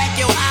 Black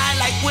your eye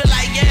like Will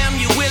I Am.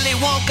 You Willy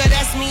Wonka,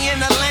 that's me in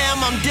the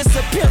lamb. I'm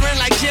disappearing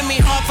like Jimmy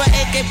Hoffa,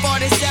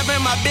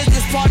 AK-47. My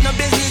business partner,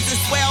 business is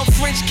swell.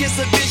 French kiss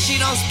a bitch, she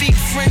don't speak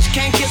French,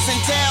 can't kiss and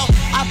tell.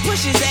 I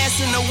push his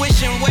ass in the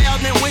wishing well,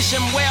 then wish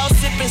him well.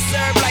 Sip and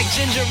serve like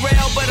ginger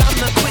ale, but I'm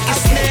the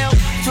quickest snail.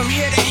 From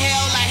here to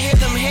hell, I hear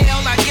them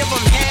hell, I give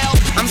them hell.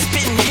 I'm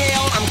spitting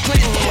hell, I'm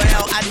Clinton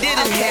well, I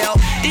didn't hell.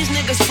 These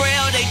niggas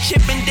frail, they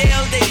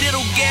Chippendales, they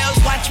little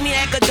gals. Watch me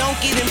act a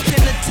donkey, then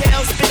pin the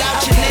tail, spit out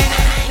your name.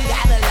 I ain't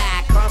gotta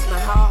lie, cross my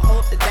heart,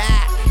 hope to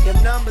die.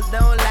 If numbers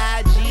don't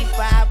lie,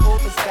 G5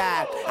 open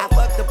sky. I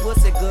fuck the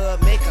pussy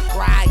good, make her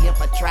cry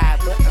if I try.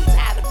 But I'm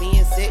tired of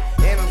being sick,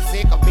 and I'm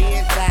sick of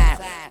being tired.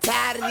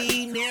 Tired of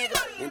these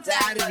niggas, and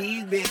tired of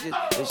these bitches.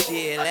 And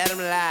shit, let them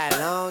lie,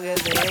 long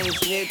as they ain't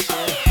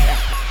snitching.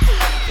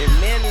 If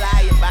men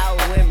lie about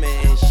women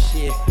and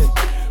shit,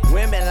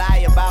 women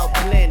lie about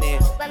plenty.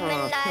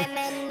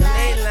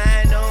 They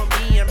lying on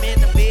me, I'm in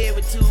the bed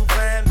with two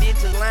fine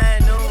bitches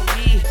lying on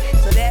me.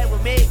 So that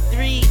would make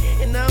 3,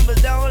 and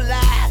numbers don't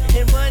lie,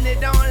 and money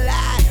don't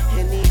lie,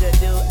 and neither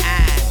do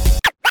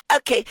I.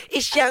 Okay,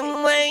 it's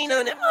Young Wayne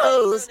on them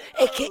hoes,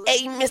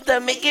 aka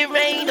Mr. Make It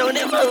Rain on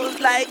them hoes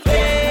like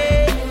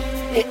hey.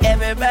 And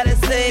everybody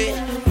say,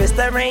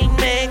 Mr. Rain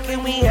Man,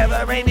 can we have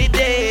a rainy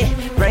day?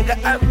 Bring an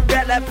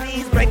umbrella,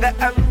 please bring an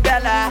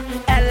umbrella.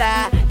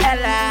 Ella,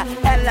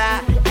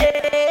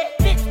 hey.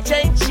 Bitch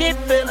ain't shit,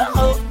 but a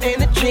hoe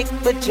ain't a trick.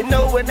 But you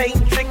know it ain't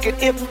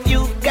trickin' if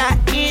you got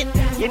it.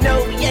 You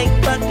know we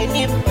ain't fucking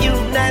if you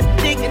not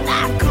thinking.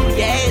 I cool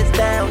your ass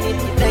down if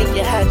you think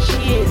you hot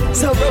shit.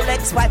 So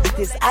Rolex, watch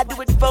this, I do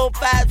it 4,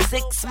 5,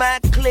 6, my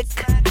click.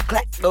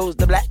 Clack goes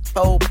the black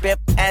 4 pip,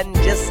 and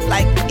just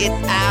like it,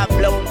 I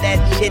blow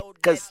that shit.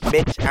 Cause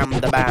bitch, I'm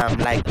the bomb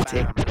like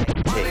tick.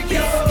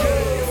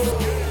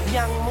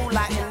 Young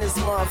moolah in this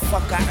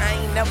motherfucker. I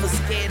ain't never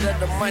scared of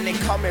the money,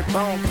 call me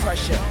bone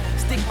crusher.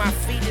 Stick my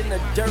feet in the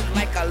dirt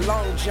like a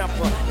long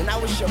jumper. And I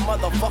wish your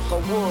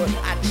motherfucker would.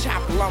 I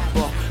chop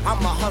lumber.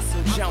 I'm a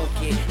hustle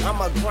junkie. I'm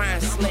a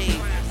grind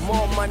slave.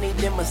 More money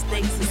than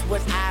mistakes is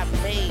what I've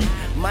made.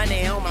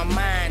 Money on my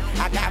mind.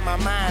 I got my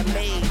mind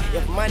made.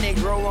 If money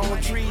grow on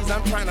trees,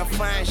 I'm trying to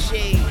find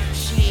shade.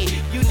 Shit,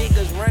 you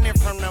niggas running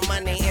from the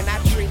money, and I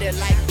treat it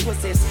like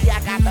pussy. See, I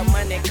got the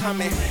money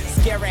coming.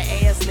 Scary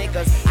ass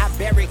niggas. I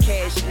bury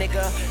cash,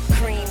 nigga.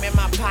 Cream in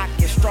my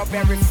pocket.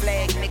 Strawberry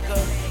flag, nigga.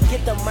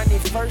 Get the money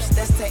first.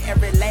 That's to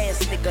every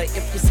last nigga.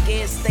 If you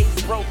scared, stay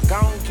broke.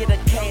 Gon' get a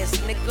cash,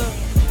 nigga.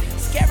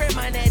 Scary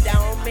money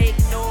don't make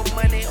no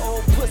money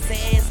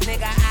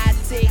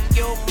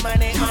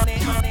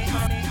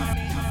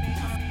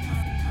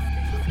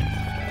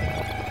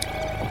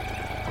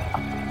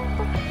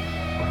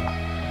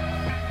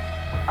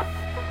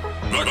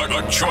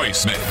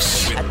Choice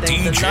Mix with I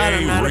thank the Lord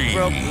I'm not a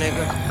broke DJ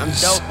nigga. I'm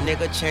Reese. dope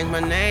nigga. Change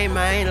my name,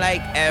 I ain't like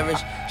average.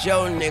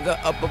 Joe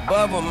nigga, up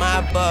above or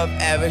my above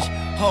average.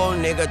 Whole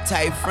nigga,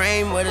 tight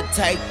frame with a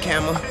tight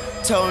camera.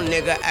 Toe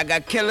nigga, I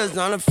got killers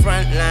on the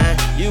front line.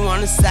 You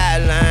on the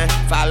sideline.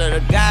 Follow the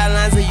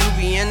guidelines or you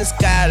be in the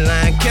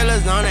skyline.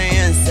 Killers on the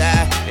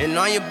inside and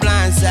on your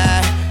blind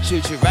side.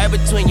 Shoot you right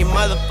between your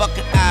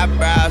motherfucking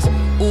eyebrows.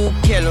 Ooh,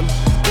 kill 'em.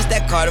 It's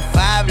that Carter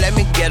 5, let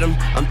me get 'em.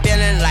 I'm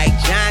feeling like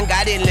John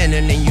got it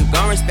Lennon. And you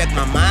gon' respect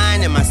my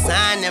mind and my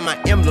sign and my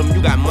emblem.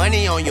 You got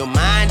money on your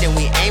mind and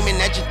we aiming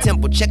at your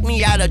temple. Check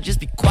me out or just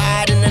be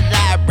quiet in the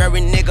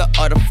library, nigga.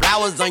 Or the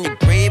flowers on your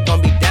grave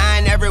gon' be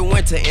dying every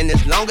winter. And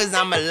as long as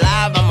I'm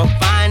alive, I'm a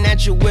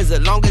financial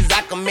wizard. Long as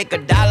I can make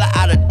 $1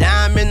 out of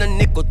dime and a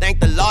nickel.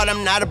 Thank the Lord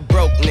I'm not a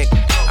broke nigga.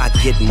 I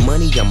get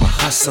money, I'm a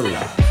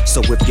hustler.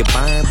 So if you're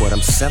buying what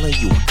I'm selling,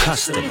 you a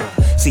customer.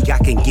 See, I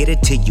can get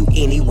it to you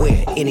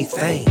anywhere,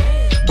 anything.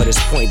 But it's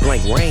point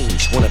blank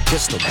range when a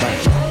pistol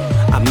bang.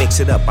 I mix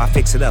it up, I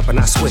fix it up, and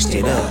I switched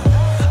it up.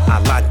 I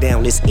locked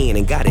down this end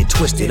and got it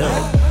twisted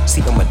up.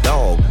 See, I'm a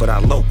dog, but I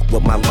loke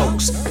with my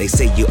lokes. They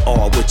say you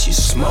are what you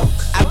smoke.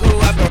 I grew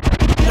up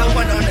No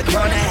one on the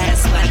corner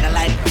has like I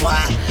like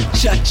why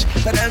church,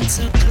 but I'm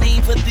too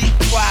clean for the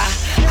choir.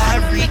 I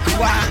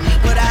require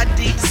what I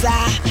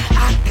desire.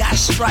 I got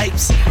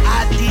stripes,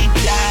 I did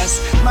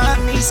guys.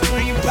 Mommy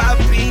scream,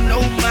 Poppy,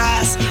 no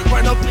mas.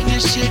 Run up in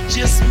this shit,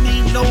 just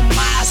me, no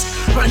mas.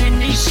 Running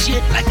this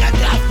shit like I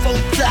got 4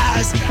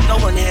 thighs. No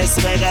one has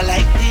swagger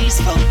like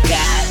these 4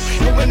 guys.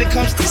 And when it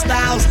comes to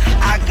styles,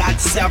 I got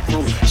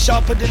several.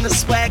 Sharper than the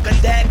swagger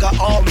dagger,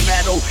 all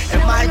metal.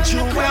 And my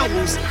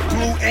jewels,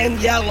 blue and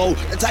yellow.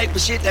 The type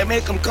of shit that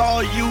make them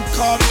call you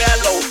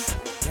Carmelo.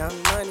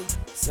 Young money,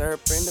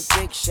 syrup in the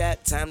big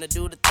shot. Time to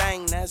do the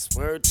thing, that's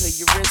word to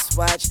your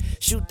wristwatch.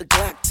 Shoot the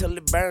Glock till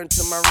it burn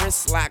to my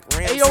wrist lock.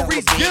 Hey, yo,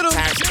 Reese, get him.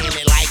 Tire spin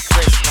it like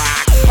Chris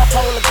Rock.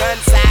 Hold a gun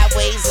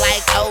sideways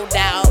like old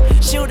dog.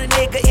 Shoot a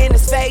nigga in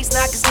his face,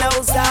 knock his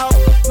nose off.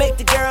 Make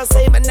the girl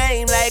say my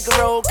name like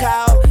a roll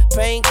call.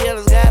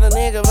 Painkillers got a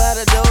nigga by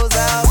the doors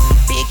off.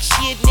 Big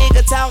shit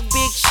nigga, talk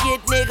big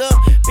shit nigga.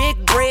 Big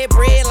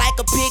bread like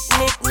a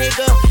picnic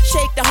nigga.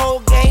 Shake the whole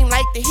game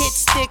like the hit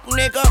stick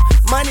nigga.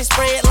 Money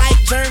spread like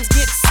germs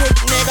get sick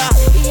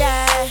nigga.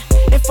 Yeah,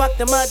 and fuck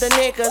them other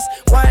niggas.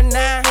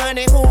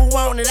 1-900, who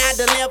want it, I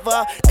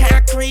deliver.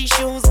 Concrete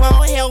shoes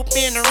won't help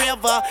in the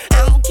river.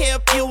 I don't care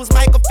if you was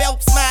Michael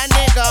Phelps, my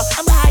nigga.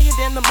 I'm higher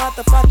than the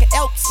motherfucking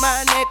Elps,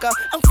 my nigga.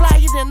 I'm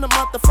flyer than the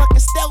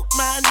motherfucking Stealth,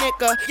 my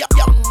nigga.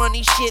 Young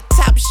money shit,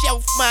 top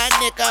shelf, my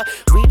nigga.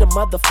 We the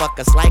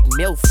motherfuckers like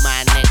MILF,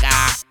 my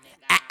nigga.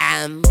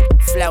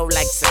 Flow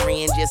like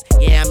syringes.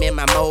 Yeah, I'm in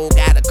my mode.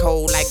 Got a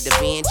cold like the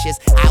benches.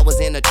 I was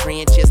in the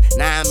trenches.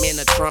 Now I'm in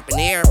the Trump. And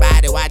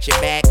everybody watch your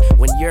back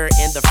when you're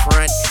in the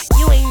front.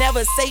 You ain't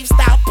never safe.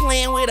 Stop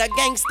playing with a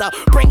gangster.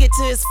 Bring it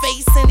to his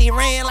face and he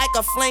ran like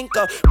a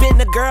flanker. Bend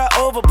the girl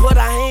over, put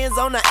her hands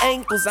on her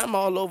ankles. I'm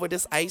all over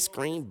this ice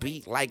cream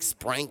beat like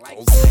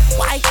sprinkles.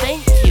 Why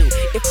thank you?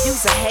 If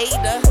you's a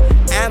hater,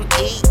 I'm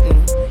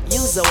eating.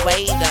 You's a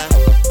waiter.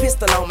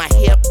 Pistol on my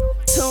hip.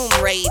 Tomb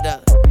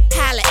Raider.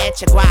 Holla at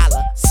your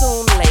guala,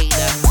 soon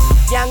later.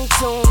 Young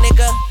tune,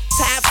 nigga,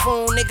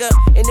 typhoon, nigga.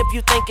 And if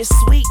you think it's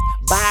sweet,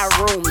 buy a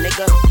room,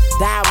 nigga.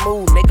 Die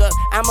move, nigga.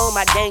 I'm on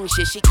my gang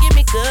shit. She give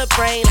me good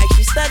brain like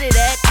she studied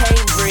at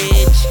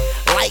Cambridge.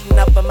 Lighten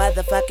up a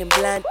motherfucking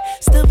blunt.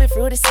 Stupid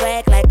fruity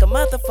swag like a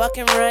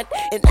motherfucking runt.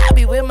 And I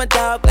be with my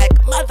dog like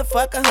a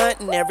motherfucker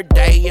hunting. Every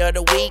day of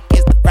the week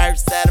is the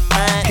first of the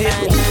month. Hit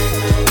me.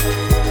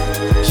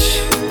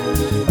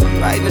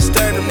 Right in the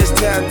sternum this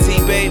time,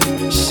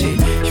 T-baby. Shit,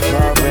 you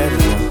already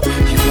know.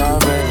 You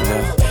already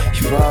know.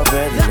 You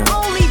already know. The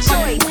only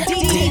choice,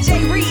 DJ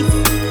Reese.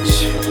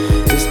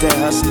 It's that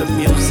hustler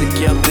music,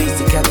 young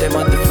Weezy got that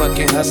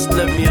motherfucking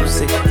hustler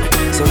music.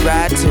 So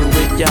ride to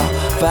it, y'all.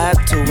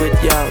 Vibe to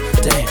it, y'all.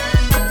 Damn.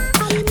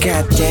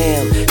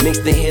 Goddamn,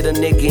 mixed to hit a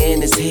nigga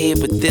in his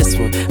head with this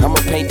one. I'ma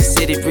paint the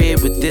city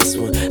red with this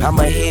one.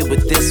 I'ma hit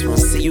with this one.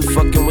 See you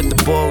fucking with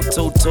the ball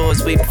 2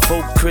 toys way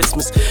before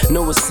Christmas.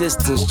 No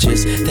assistance,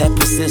 just that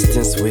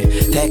persistence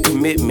with that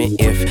commitment.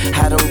 If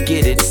I don't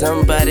get it,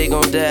 somebody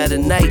gon' die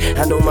tonight.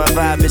 I know my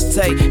vibe is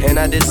tight and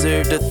I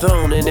deserve the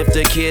throne. And if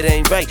the kid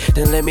ain't right,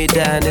 then let me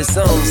die in this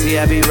song. See,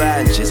 I be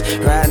riding, just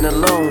riding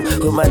alone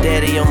with my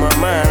daddy on my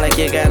mind. Like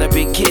you gotta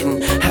be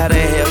kidding. How the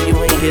hell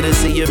you ain't here to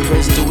see your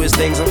prince do his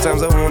thing?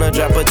 Sometimes I wanna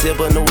drop a tip,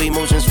 but no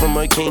emotions from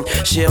a king.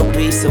 She'll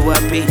be, so I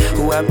be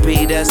who I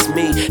be, that's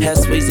me.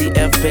 That's Weezy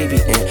F, baby,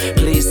 and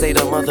please say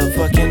the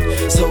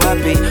motherfucking. So I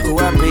be who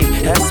I be,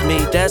 that's me.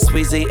 That's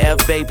Weezy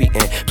F, baby,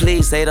 and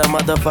please say the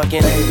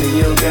motherfucking. Baby,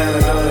 you gotta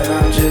know that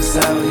I'm just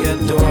out here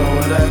doing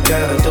what I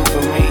gotta do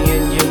for me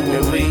and you,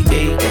 and we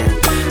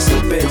eatin'. So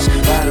bitch,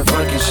 why the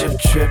fucking ship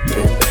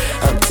trippin'?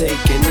 I'm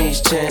taking these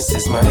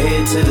chances, my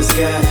head to the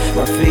sky,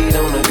 my feet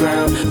on the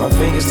ground, my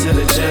fingers to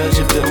the judge.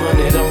 If the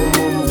money don't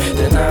move,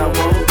 then I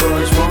won't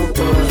budge, won't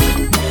budge.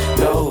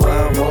 No,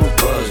 I won't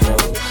budge, no,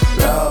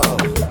 no.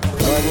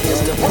 Money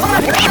is the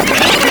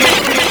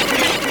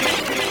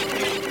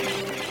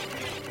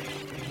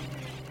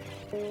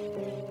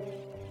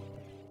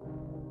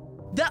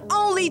The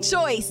only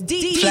choice,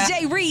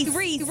 DJ Reese.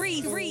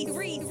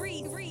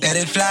 Let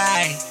it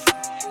fly.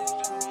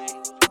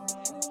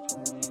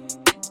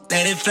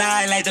 Let it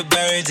fly like the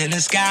birds in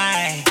the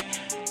sky.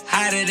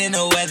 Hotter than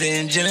the weather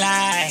in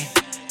July.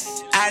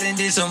 I done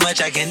did so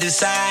much I can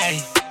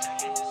decide.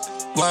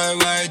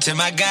 Word to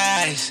my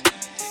guys.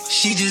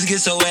 She just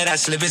gets so wet I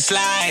slip and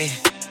slide.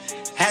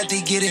 Had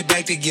to get it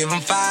back to give them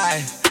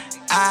 5.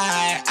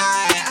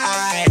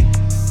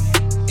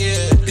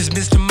 Yeah, it's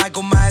Mr.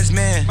 Michael Myers,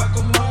 man.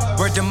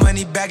 Worth the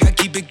money back, I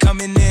keep it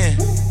coming in.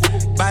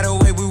 By the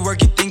way we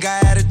work, you think I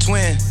had a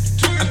twin.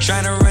 I'm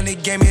tryna run the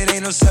game, it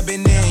ain't no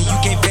subbing in. You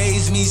can't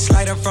faze me,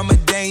 slider from a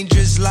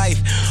dangerous life.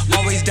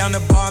 Always down the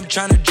bar, I'm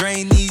tryna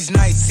drain these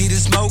nights. See the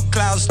smoke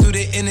clouds through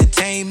the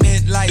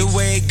entertainment light. The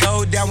way it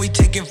go down, we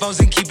taking phones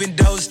and keeping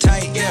those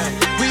tight, yeah.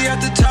 We at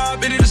the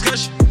top in the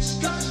discussion.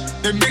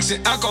 They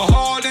mixing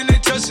alcohol and they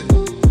touching.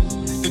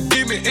 The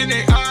demon in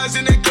their eyes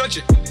and they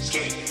clutching.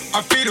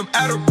 I feed them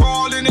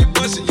Adderall and they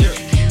bustin', yeah.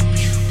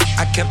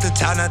 I kept the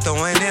top, not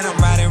throwing in, I'm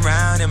riding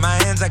round. In my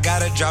hands, I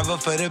got a driver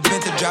for the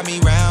bent to drive me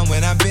round.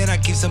 When I've been, I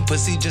keep some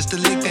pussy just to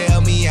lick to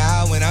help me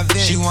out. When I've been,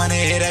 she wanna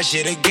hear that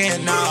shit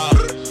again, no.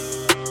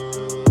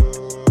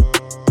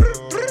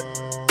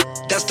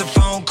 That's the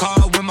phone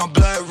call with my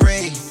blood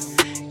ring.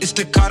 It's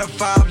the Carter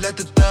 5, let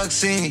the thug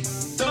sing.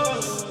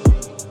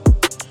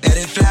 Let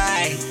it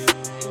fly.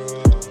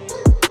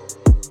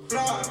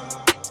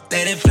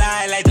 Let it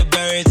fly like the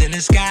birds in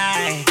the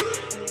sky.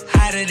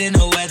 Hotter than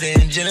the weather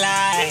in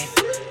July.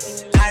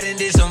 I done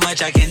did so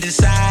much I can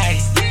decide.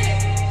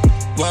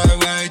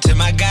 Word to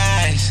my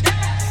guys.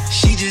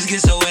 She just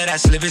gets so wet I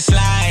slip and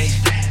slide.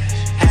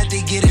 Had to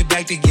get it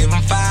back to give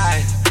them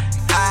 5.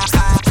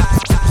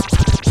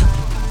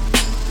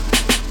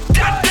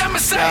 Goddamn it,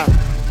 say.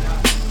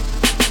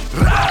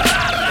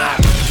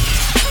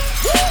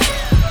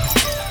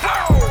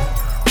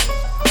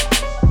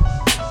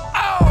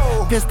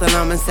 Pistol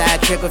on my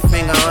side, trigger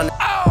finger on the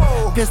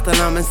pistol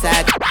on my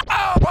side.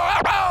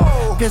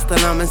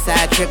 Pistol on my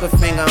side, trigger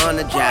finger on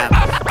the job.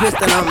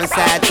 Pistol on my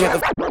side, trigger.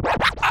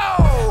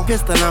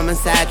 Pistol on my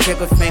side,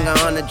 trigger finger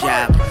on the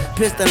job.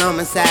 Pistol on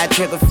my side,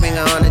 trigger finger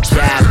on the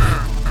job.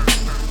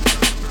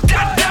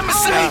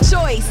 Only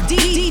choice,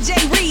 DJ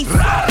Reese.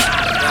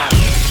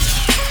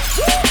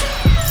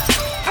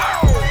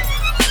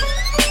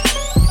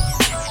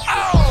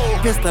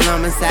 Pistol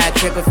on my side,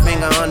 trigger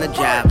finger on the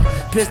job.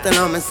 Pistol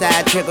on my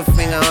side, trigger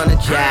finger on the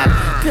job.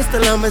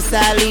 Pistol on my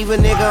side, leave a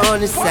nigga on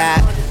the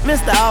side.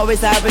 Mr.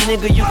 Always have a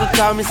nigga, you can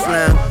call me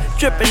slime.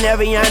 Trippin'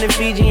 every yarn in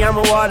Fiji, I'm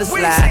a water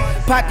slide.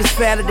 Pockets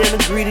fatter than a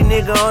greedy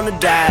nigga on the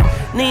dive.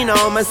 Nina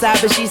on my side,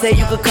 but she say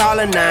you could call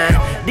her 9.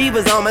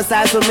 Divas on my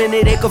side, so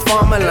many they could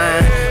form a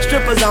line.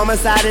 Strippers on my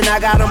side, and I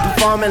got them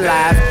performing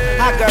live.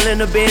 Hot girl in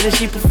the bed, and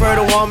she prefer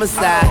the warmer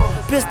side.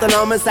 Pistol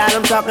on my side,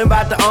 I'm talking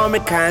about the army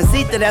kind.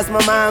 Sita, that's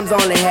my mom's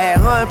only had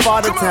her and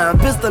for the time.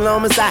 Pistol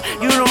on my side,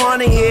 you don't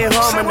wanna hear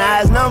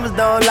harmonized. Numbers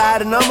don't lie,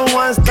 the number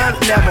one stunt,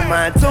 never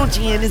mind.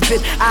 Tunchi in this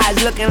bitch, eyes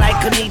looking like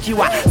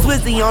Konnichiwa.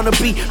 Swizzy on the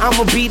beat,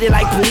 I'ma beat it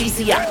like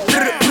Policia.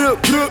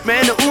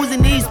 Man, the Uzi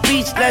needs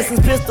speech lessons.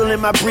 Pistol in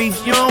my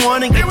briefs, you don't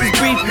wanna get this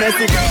brief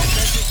message.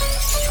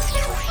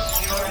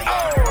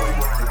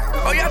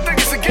 Oh, y'all think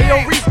it's a game?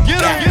 Yo, Reese,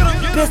 get him.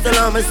 Pistol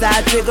on my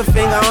side, trigger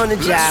finger on the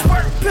job.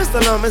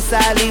 Pistol on my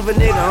side, leave a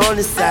nigga on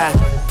the side.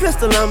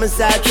 Pistol on my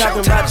side,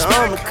 talking about the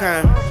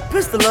Omicron.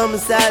 Pistol on my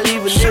side,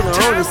 leave a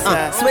nigga on the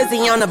side.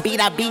 Swizzy on the beat,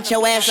 I beat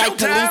your ass like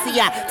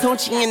Policia.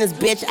 Tunchi in his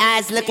bitch,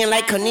 eyes looking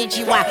like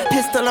Konnichiwa.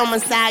 Pistol on my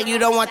side, you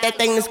don't want that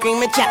thing to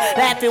scream at ya.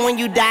 Laughing when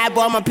you die,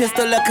 boy, my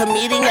pistol a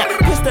comedian.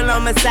 Pistol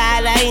on my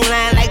side, I ain't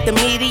lying like the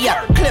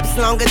media. Clips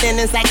longer than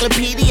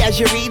encyclopedias,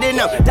 you're reading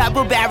them.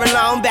 Double barrel,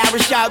 long barrel,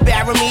 short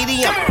barrel,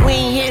 medium. We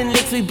ain't hitting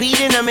licks, we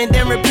beating them and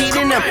then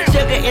repeating them.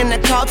 Sugar in the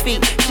coffee,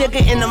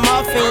 sugar in the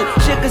morphine.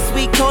 Sugar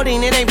sweet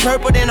coating, it ain't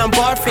purple, then I'm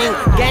barfing.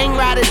 Gang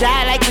rider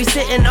die like we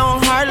sitting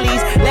on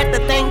Harleys. Let the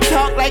thing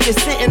talk like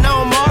it's sitting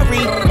on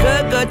Maury.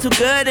 Good, too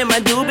good in my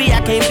doobie,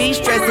 I can't be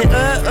stressing.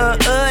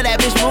 That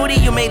bitch moody,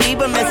 you may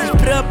leave a message.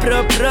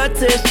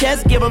 To his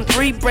chest, give him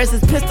 3 breasts.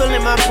 Pistol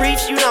in my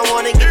briefs, you don't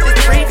wanna get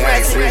this brief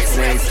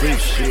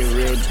message. She a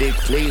real dick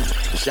pleaser.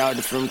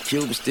 Shouted from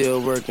Cuba,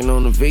 still working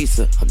on the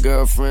visa. Her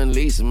girlfriend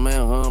Lisa,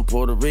 man, her in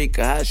Puerto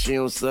Rico. How she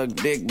don't suck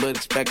dick, but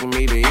expecting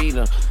me to eat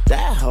her.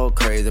 That hoe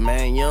crazy,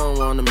 man, you don't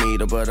wanna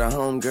meet her. But her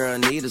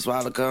homegirl need her,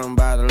 swallow come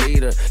by the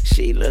leader.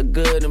 She look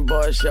good in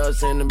boy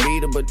shorts and the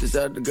beater, but this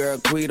other girl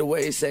Quita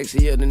way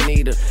sexier than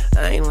Nita.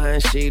 I ain't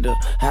lying, sheeta,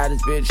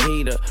 hottest bitch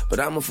heater. But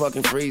I'm a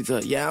fucking freezer,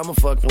 yeah, I'm a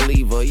fucking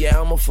lever. Yeah,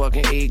 I'm a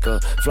fucking eager,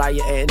 fly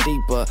your and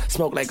deeper.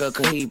 Smoke like a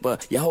Cohiba,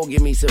 your hoe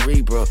give me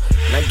cerebral.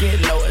 Now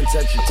get low and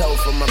touch your toe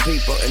for my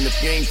people. And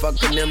if you ain't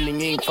fucking them, then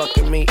you ain't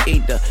fucking me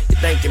either. You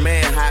think your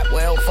man hot,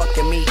 well,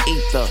 fucking me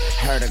either.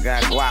 Heard I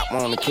got guap,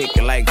 wanna kick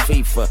it like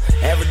FIFA.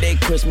 Everyday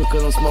Christmas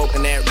cause I'm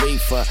smoking that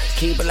reefer.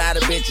 Keep a lot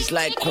of bitches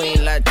like Queen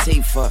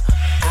Latifah.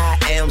 I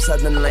am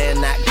Southern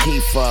Land, not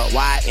Kiefer.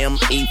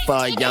 YME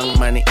for Young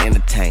Money in the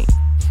Tank.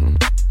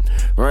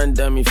 Run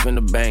dummy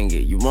finna bang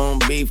it. You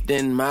want beef,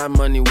 then my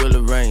money will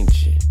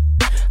arrange it.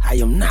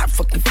 not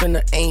fucking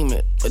finna aim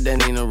it, but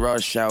that ain't a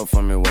rush out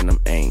for me when I'm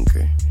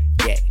angry.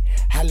 Yeah.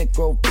 Holly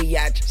Grove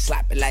Biatch,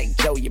 slap it like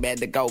Joe, you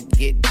better go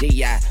get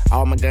G.I.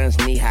 All my guns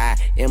knee high,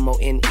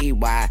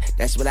 M-O-N-E-Y,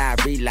 that's what I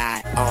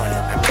rely on.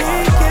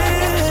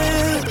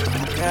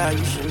 Girl,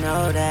 you should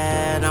know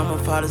that I'ma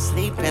fall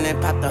asleep and then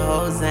pop the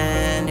hose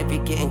in. If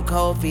you're getting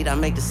cold feet, I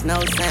make the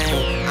snow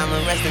sing.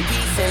 I'ma rest in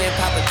peace and then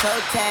pop a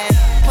toe tag.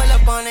 Pull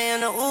up on it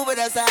in the Uber,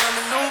 that's how I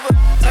maneuver.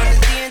 Turn the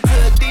D into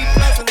a D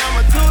plus and I'm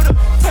a tutor.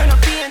 Turn a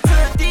B into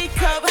a D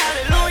cup,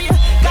 hallelujah.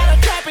 Got her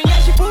clapping, yeah,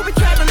 she booby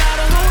trapping out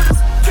of Hooters.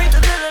 Treat the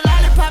little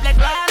lollipop like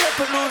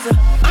Lollapalooza.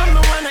 I'm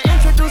the one to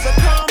introduce a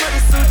poem of the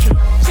sutra.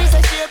 She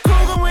said she a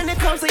cougar when it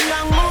comes to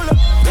young moolah.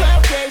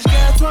 12 gauge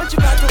girl, told you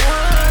about the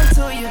one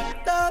to you.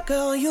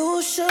 Girl,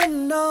 you should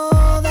know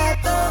that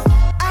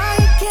I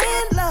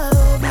can't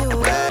love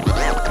you.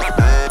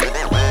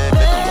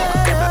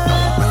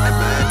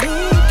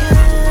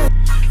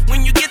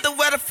 When you get the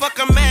where the fuck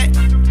I'm at,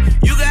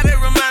 you gotta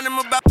remind him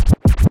about.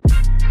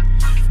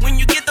 When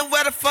you get the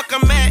where the fuck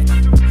I'm at,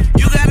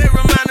 you gotta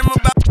remind him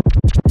about.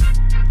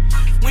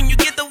 When you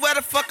get the where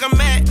the fuck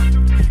I'm at,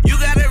 you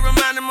gotta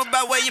remind him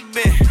about where you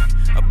been.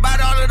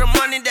 About all of the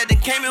money that they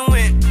came and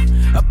went.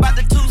 About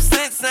the 2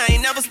 cents I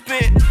ain't never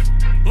spent.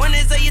 When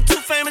they say you're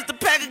too famous to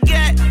pack a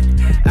gat,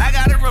 I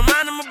gotta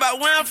remind them about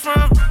where I'm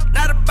from.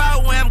 Not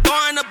about where I'm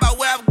going, about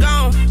where I've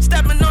gone.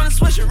 Stepping on a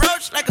swisher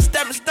roach like a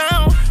stepping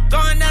stone.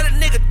 Going at a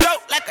nigga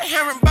throat like a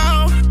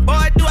herringbone.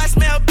 Boy, do I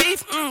smell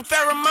beef,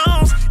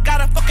 pheromones.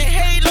 Got a fucking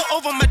halo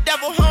over my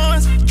devil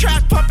horns.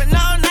 Trap pumping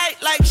all night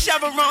like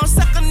Chevron.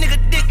 Suck a nigga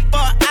dick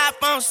for an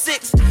iPhone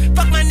 6.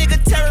 Fuck my nigga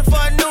Terry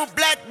for a new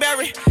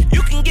Blackberry.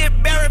 You can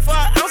get buried for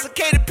an ounce of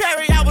Katy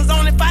Perry. I was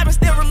only 5 and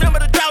still remember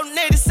the drought in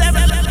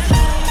 87.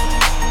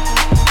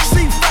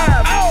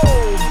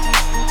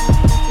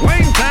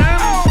 Wayne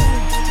time.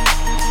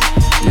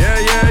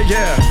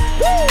 Yeah.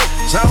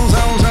 Zone.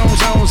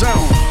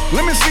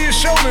 Let me see your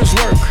shoulders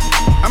work.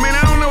 I mean,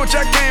 I don't know what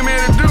y'all came here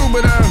to do,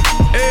 but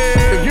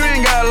if you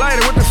ain't got a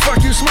lighter, what the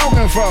fuck you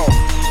smoking for?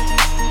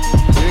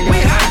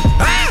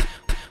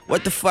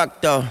 What the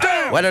fuck though?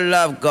 Where the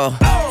love go?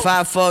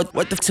 5-4,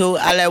 what the 2?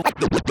 I let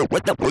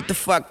what the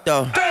fuck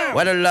though?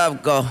 Where the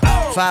love go?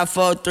 5,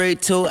 4, 3,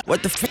 2.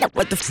 What the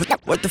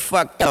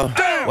fuck though?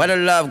 Where the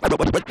love go?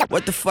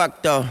 What the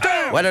fuck though?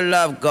 Where the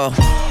love go?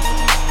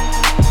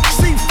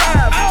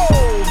 C5.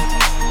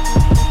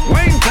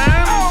 Wayne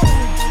time.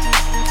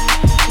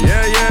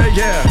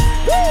 Yeah.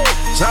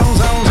 Zone.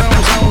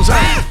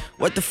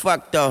 What the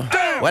fuck though?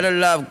 Where the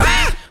love go?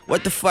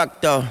 What the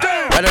fuck though?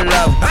 Where the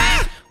love go?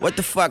 What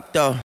the fuck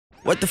though?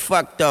 What the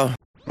fuck though?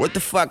 What the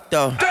fuck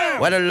though?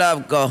 Where the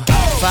love go?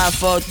 5,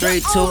 4, 3,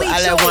 2,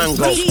 I let one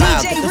go.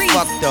 Wow, what the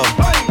fuck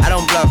though? I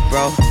don't bluff,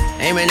 bro.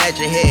 Aiming at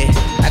your head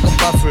like a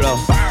buffalo.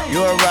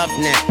 You a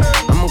roughneck,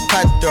 I'm a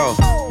cutthroat.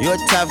 You a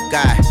tough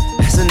guy.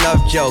 That's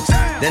enough jokes.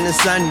 Then the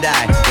sun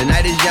died. The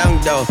night is young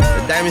though.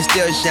 The diamond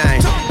still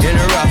shine in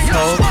a rough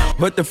hole.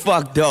 What the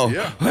fuck though?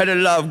 Where the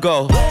love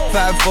go?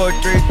 5, 4,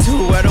 3,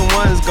 2. Where the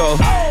ones go?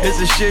 It's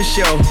a shit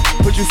show.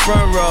 Put you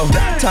front row.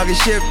 Talking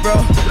shit, bro.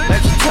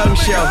 Let your tongue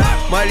show.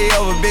 Money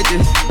over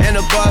bitches and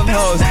above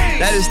hoes.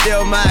 That is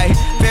still my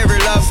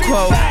favorite love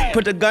quote.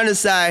 Put the gun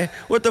aside.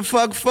 What the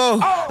fuck for?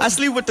 I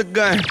sleep with the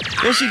gun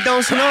and she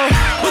don't snow.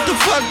 What the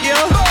fuck, yo?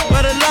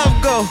 Where the love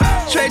go?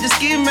 Trade the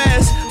ski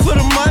mask for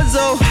the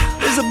muzzle.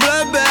 It's a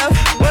bloodbath.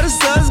 Where the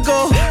suns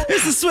go?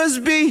 It's a Swiss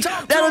beat.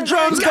 That'll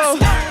drums go.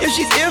 If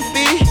she's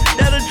iffy,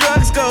 that'll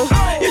drugs go.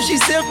 If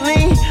she's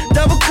simply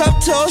double cup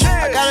toast,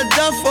 I got a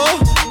duffel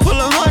full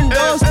of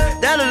hundos.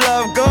 That'll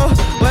love go.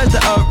 Where's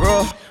the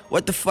uproar?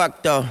 What the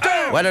fuck though?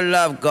 Where the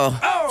love go?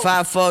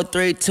 5, 4,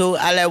 3, 2,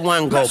 I let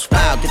one go.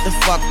 Wow, get the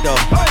fuck though.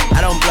 I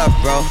don't bluff,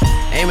 bro.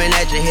 Aiming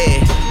at your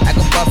head like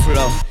a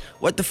buffalo.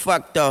 What the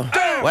fuck though?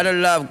 Where the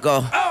love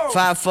go?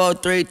 5, 4,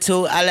 3,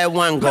 2, I let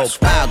one go.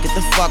 Wow, get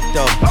the fuck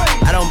though.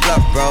 I don't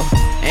bluff, bro.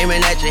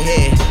 Aiming at your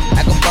head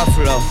like a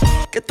buffalo.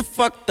 Get the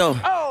fuck though.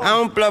 I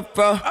don't bluff,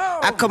 bro.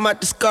 I come out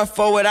the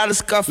scuffle without a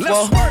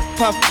scuffle.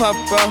 Puff,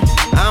 bro.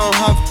 I don't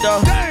huff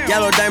though.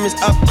 Yellow diamonds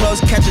up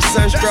close, catch a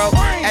sunstroke.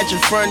 At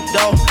your front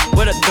door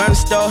with a gun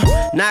store.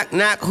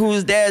 Knock,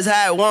 who's there's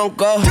how it won't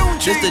go.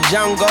 Just the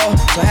jungle,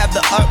 so have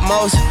the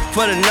utmost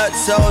for the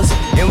nutsos.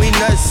 And we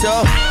nuts so.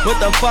 What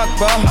the fuck,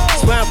 bro?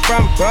 That's where I'm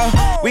from, bro.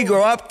 We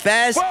grow up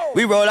fast,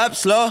 we roll up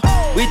slow.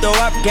 We throw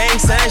up gang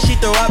signs, she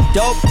throw up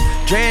dope.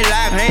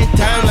 Dreadlock, hang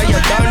time like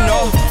you don't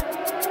know.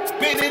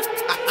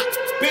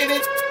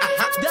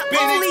 The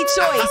only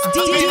choice,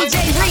 DJ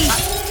Reese.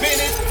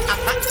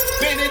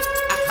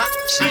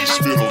 She's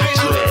spit on the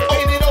track.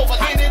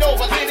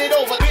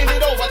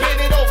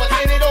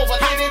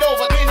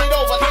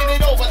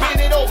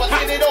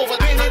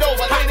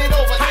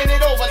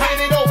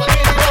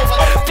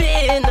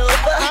 Bend over,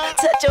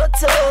 touch your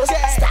toes.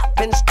 Stop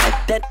and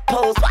strike that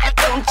pose. Why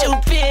don't you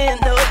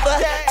bend over,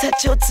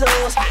 touch your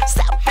toes?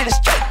 Stop and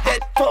strike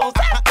that pose.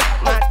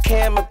 My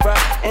camera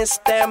and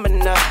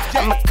stamina.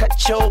 I'ma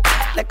cut you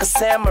like a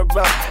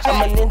samurai.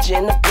 I'm a ninja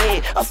in the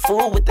bed, a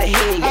fool with the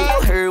head. Yeah,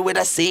 you heard what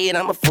I said,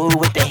 I'm a fool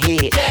with the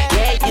head.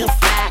 Yeah, you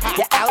fly,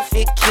 your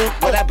outfit cute.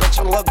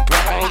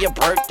 your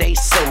birthday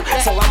soon.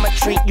 So I'ma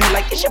treat you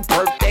like it's your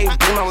birthday.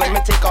 Do not let me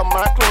take off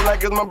my clothes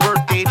like it's my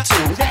birthday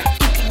too.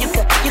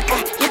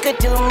 You could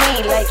do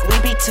me like we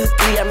be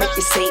 2-3. I make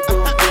you say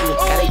ooh wee.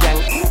 Got a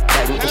young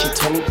baby and she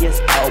 20 years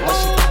old. When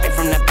she pop it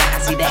from the back, I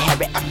see the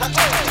habit.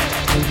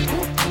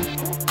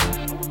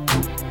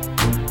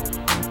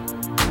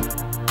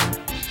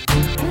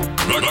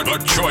 The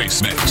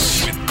Choice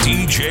Mix with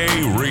DJ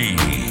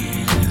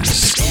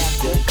Reeves.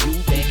 After you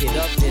back it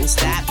up, then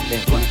stop. Then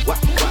what,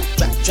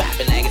 drop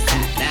it like it's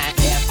hot. Now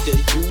after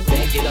you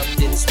back it up,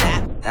 then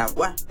stop. Now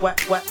what, drop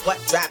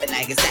it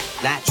like it's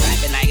hot. Now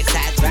drop it like it's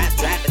hot,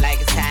 drop it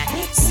like it's hot.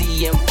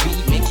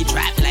 CMP make you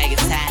drop it like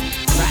it's hot.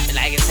 Drop it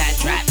like it's hot,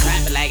 drop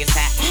it like it's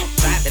hot.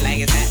 Drop it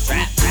like it's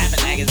hot, drop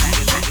it like it's hot.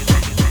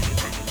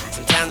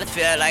 Sometimes I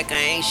feel like I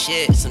ain't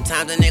shit.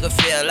 Sometimes a nigga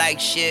feel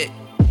like shit.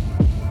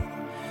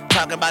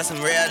 Talking about some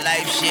real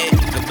life shit.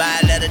 Goodbye,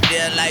 letter,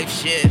 dear life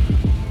shit.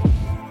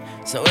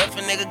 So if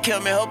a nigga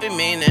kill me, hope he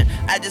mean it.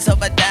 I just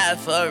hope I die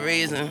for a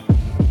reason.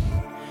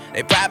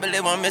 They probably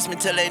won't miss me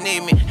till they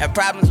need me. Have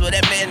problems with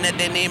admitting that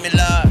they need me,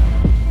 Lord.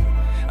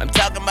 I'm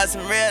talking about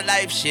some real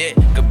life shit.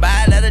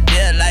 Goodbye, letter,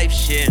 dear life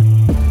shit.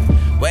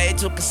 Way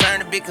too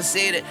concerned to be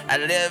conceited. I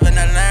live and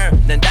I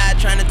learn, then die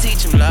trying to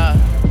teach him, Lord.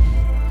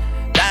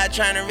 Die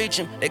trying to reach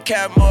him. They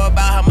care more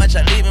about how much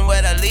I leave and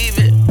where I leave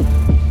it.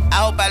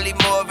 I hope I leave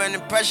more of an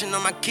impression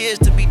on my kids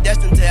to be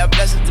destined to have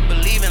blessings to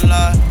believe in,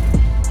 Lord.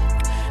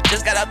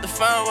 Just got off the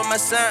phone with my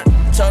son,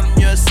 told him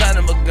you're a son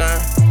of a gun.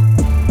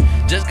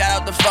 Just got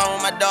off the phone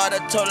with my daughter,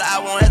 told her I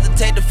won't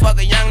hesitate to fuck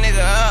a young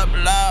nigga up,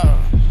 Lord.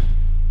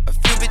 A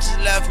few bitches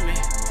left me,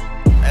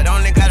 and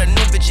only got a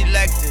new bitch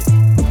elected.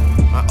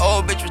 My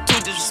old bitch was too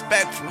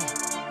disrespectful,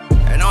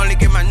 and only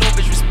get my new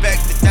bitch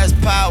respected. That's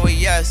power,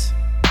 yes.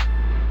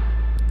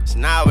 It's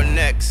now or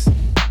next.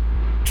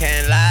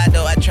 Can't lie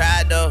though, I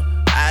tried though.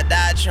 I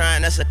died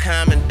trying, that's a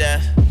common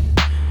death.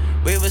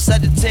 We was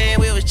such a team,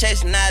 we was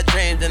chasing our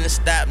dreams, then it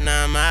stopped,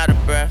 now I'm out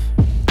of breath.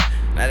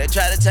 Now they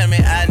try to tell me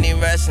I need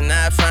rest, and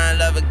I find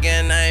love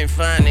again, I ain't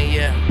find it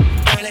yet.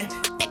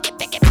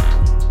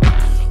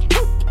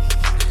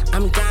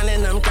 I'm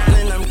grinding, I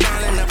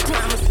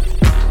promise.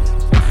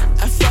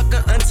 I fuck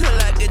her until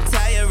I get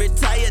tired,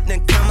 retired,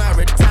 then come out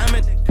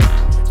retirement.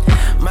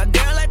 My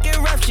girl like it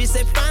rough, she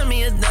said find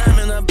me a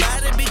diamond, her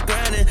body be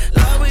grinding.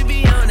 Love we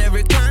be on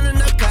every kind of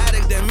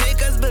narcotic that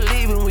make us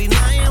believe when we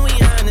lying, we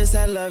honest,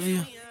 I love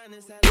you.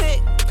 Pick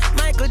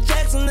Michael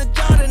Jackson, the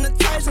Jordan, the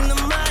Tyson, the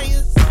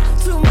Myers.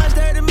 Too much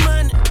dirty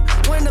money,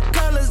 when the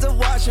colors are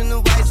washing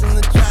the whites and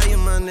the dryer,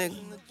 my nigga.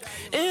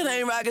 It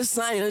ain't rocket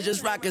science,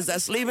 just rockets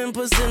that sleep in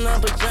pussy in our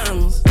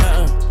pajamas.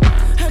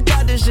 I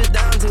got this shit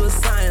down to a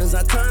science,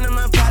 I turn in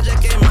my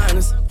project A-.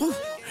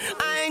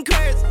 I ain't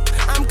crazy,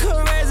 I'm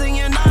crazy,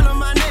 and all of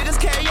my niggas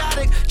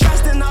chaotic.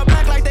 Dressed in all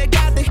black like they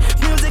got the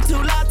music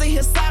too loud to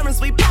hear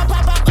sirens. We pop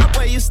up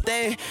where you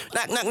stay.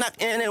 Knock,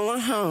 anyone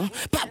home.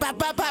 Pop,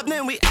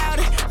 then we out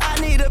it. I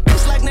need a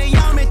bitch like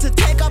Naomi to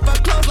take off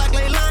her clothes like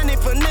Leilani.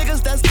 For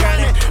niggas that's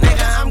grinding,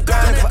 nigga, I'm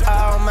grinding for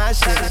all my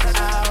shit.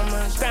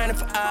 Grinding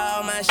for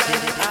all my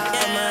shit.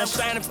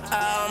 Grinding for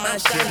all my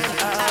shit.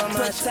 I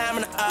put time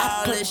into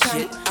all this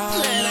shit.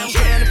 I'm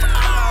grinding for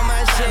all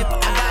my shit. I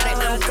got it,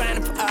 I'm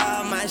grinding for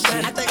all my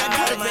shit. I think I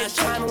got a bitch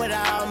trying with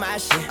all my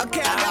shit.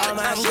 Okay, I got it,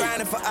 I'm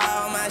grinding for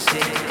all my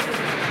shit.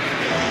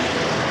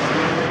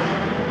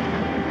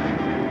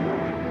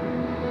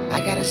 I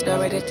got a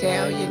story to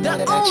tell you.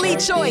 The only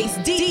choice,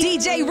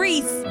 DJ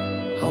Reese.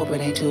 Hope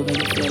it ain't too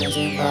many feelings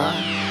involved.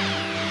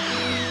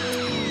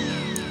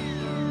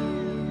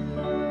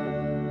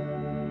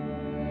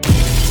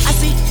 I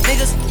see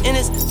niggas in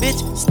this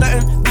bitch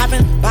stunting,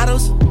 popping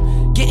bottles,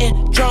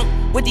 getting drunk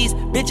with these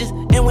bitches,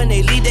 and when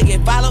they leave, they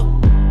get followed.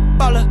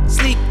 Fall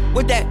asleep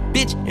with that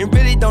bitch and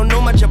really don't know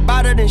much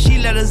about her. Then she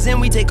let us in,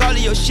 we take all of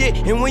your shit,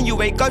 and when you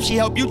wake up, she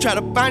help you try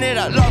to find it.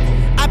 I love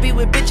her. I be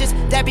with bitches,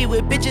 that be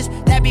with bitches,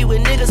 that be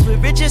with niggas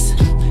with riches.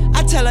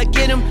 I tell her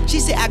get him, she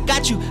say I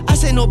got you. I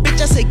say no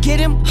bitch, I say get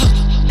him.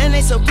 And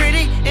they so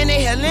pretty, and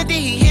they hell lengthy.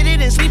 He hit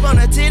it and sleep on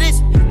her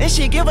titties. And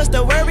she give us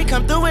the word, we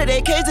come through with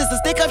AKs just to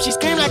stick up. She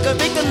scream like a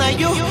victim, like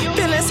you.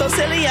 Feeling so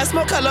silly, I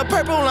smoke color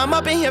purple. I'm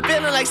up in here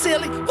feeling like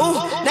silly. Ooh,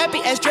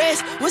 nappy ass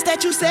dress, what's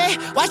that you say?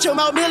 Watch your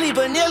mouth, Millie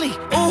Vanilli.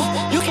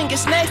 Ooh, you can get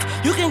snakes,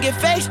 you can get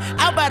fakes.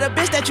 Out by the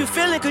bitch that you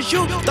feeling, cause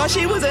you thought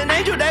she was an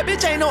angel. That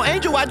bitch ain't no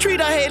angel. I treat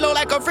her halo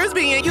like a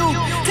frisbee, and you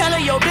tell her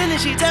your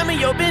business, she tell me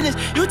your business.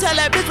 You tell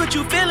that bitch what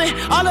you feeling.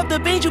 All of the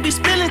beans you be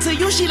spilling to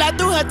you, she like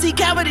through her T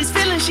cavities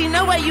feeling. She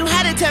know where you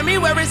had it, tell me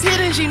where it's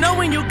hidden. She know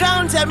when you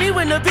gone, tell me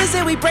when the bitch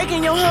say we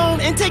breaking your home.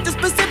 And take the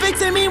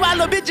specifics in me while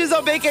the bitch is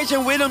on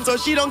vacation with him, so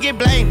she don't get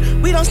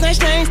blamed. We don't snatch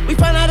names, we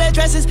find out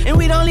addresses, and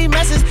we don't leave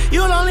messes.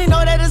 You'll only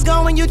know that it's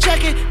gone when you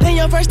check it. Then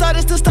your first thought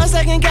is to start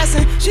second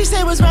guessing. She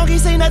say what's wrong, he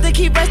say nothing,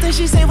 keep resting.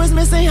 She say what's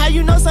missing, how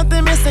you know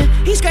something missing.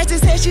 He scratched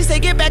his head, she say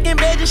get back in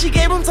bed. And she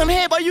gave him some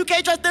head, boy you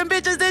can't trust them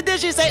bitches. Then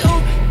she say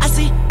ooh, I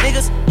see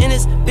niggas in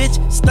this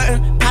bitch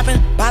stunting,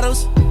 popping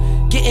bottles,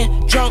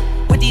 getting drunk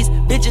with these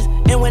bitches,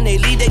 and when they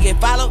leave they get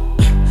followed.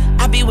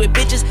 I be with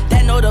bitches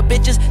that know the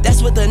bitches,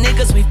 that's what the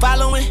niggas we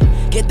following.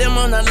 Get them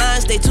on the line,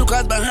 stay 2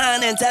 cars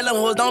behind, and tell them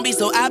hoes don't be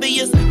so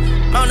obvious.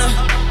 Mona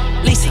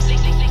Lisa.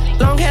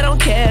 Long hair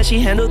don't care, she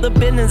handle the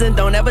business and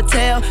don't ever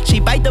tell. She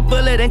bite the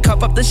bullet and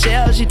cuff up the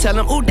shell. She tell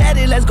him, ooh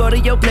daddy, let's go to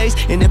your place.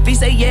 And if he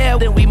say yeah,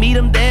 then we meet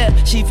him there.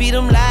 She feed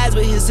him lies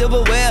with his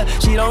silverware.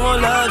 She don't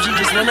want love, she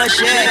just wanna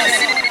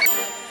share.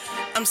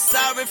 I'm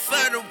sorry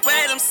for the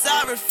wait, I'm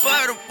sorry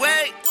for the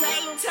wait.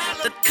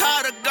 The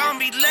Carter gon'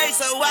 be late,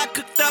 so I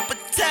cooked up a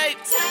tape.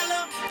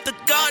 The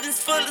garden's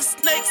full of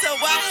snakes, so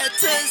I had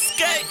to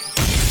escape.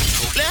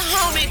 Let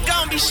homie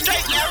gon' be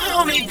straight, let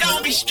homie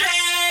gon' be straight.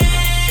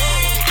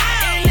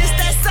 And it's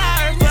that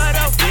sorry for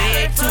the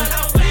wait too.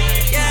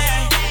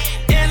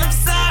 Yeah, and I'm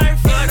sorry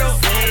for the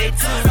wait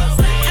too.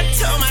 I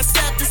told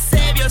myself to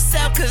save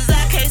yourself, cause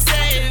I can't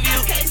save you.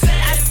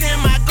 I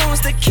send my goons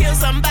to kill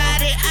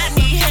somebody, I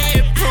need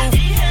head proof.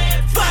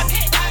 Fuck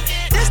it,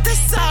 this the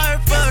sorry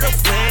for the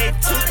wait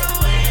too.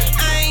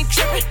 I ain't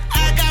trippin',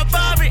 I got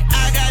Barbie,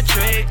 I got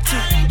Drake too.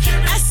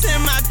 I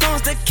send my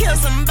goons to kill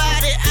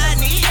somebody, I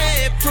need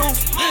head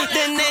proof.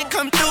 Then they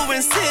come through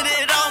and sit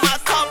it on my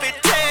coffee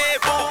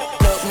table.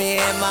 Look me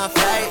in my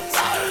face,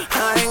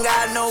 I ain't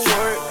got no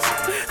words.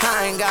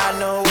 I ain't got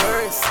no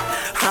words,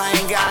 I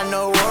ain't got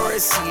no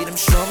worries. See them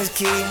strummers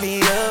keep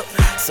me up,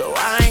 so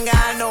I ain't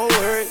got no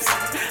words.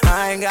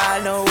 I ain't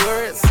got no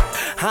words,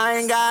 I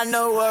ain't got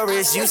no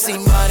worries. You see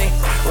money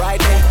right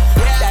there,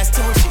 that's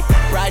Tunechi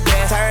right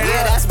there.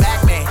 Yeah, that's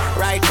Mac Man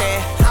right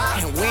there.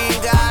 And we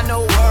ain't got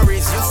no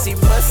worries. You see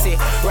pussy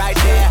right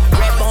there,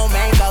 red bone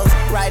mangoes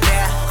right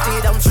there.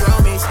 See them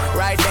drummies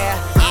right there.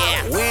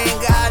 Yeah, we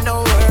ain't got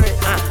no worries.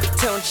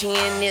 Tunechi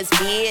in this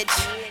bitch,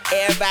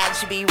 everybody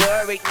should be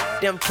worried.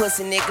 Them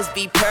pussy niggas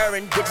be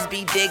purring, bitches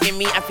be digging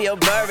me, I feel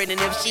buried. And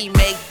if she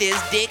make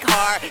this dick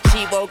hard,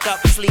 she woke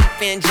up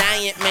sleeping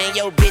giant. Man,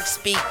 yo bitch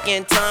speak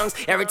in tongues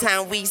every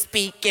time we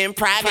speak in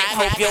private.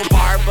 Hope your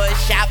barber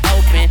shop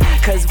open,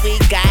 cause we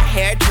got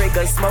hair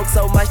triggers. Smoke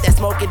so much that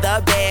Smokey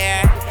the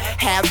Bear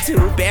have to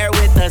bear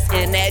with us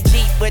in that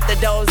Jeep with the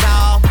doors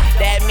off.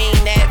 That mean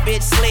that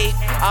bitch sleep.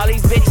 All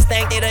these bitches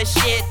think they the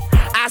shit,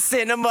 I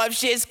send them up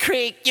Shit's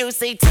Creek. You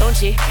see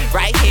Tunechi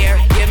right here,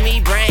 give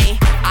me brain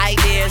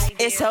ideas.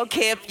 It's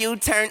okay if you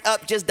turn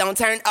up, just don't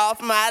turn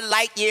off my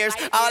light years.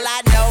 All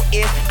I know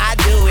is I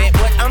do it.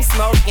 What I'm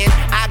smoking,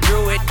 I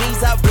grew it.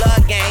 These are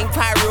blood gang,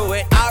 pyro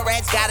it. All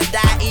rats gotta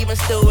die, even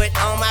Stewart.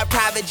 On my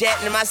private jet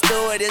and my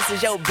steward. This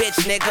is your bitch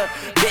nigga.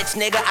 Bitch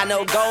nigga, I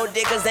know gold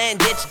diggers and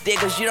ditch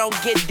diggers. You don't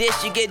get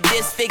this, you get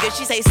disfigured.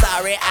 She say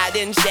sorry, I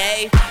didn't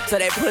shave, so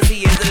that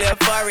pussy is a little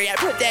furry. I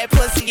put that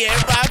pussy in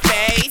my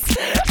face.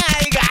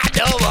 I ain't got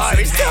no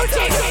worries.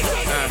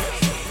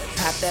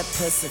 Pop that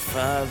pussy for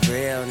a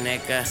real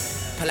nigga.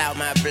 Pull out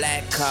my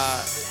black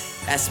card,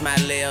 that's my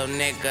lil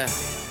nigga.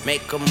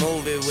 Make a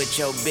movie with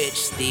your bitch,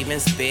 Steven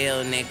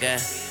Spiel, nigga.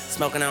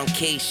 Smoking on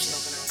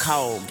quiche,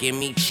 cold, give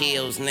me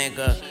chills,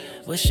 nigga.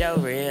 What's your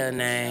real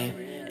name?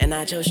 And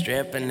not your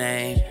stripper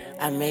name.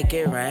 I make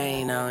it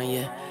rain on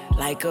you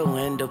like a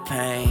window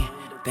pane.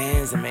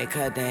 Bands and make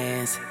her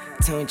dance.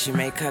 Tunechi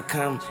make her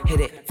come,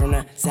 hit it from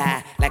the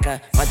side like a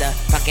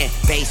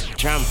motherfucking bass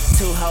drum.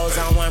 2 hoes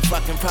on one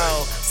fucking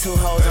pole, 2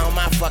 hoes on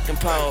my fucking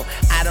pole.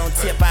 I don't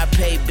tip, I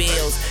pay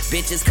bills.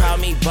 Bitches call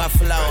me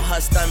Buffalo,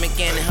 her stomach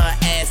in and her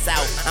ass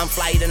out. I'm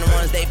flyer than the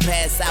ones they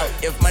pass out.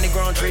 If money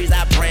grown trees,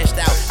 I branched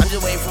out. I'm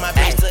just waiting for my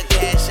bitch to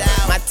cash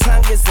out. My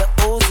tongue is a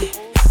Uzi,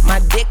 my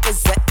dick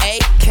is a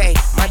AK.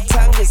 My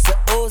tongue is a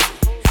Uzi,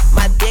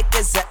 my dick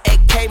is a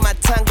AK. My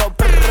tongue go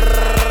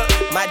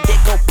brrrr, my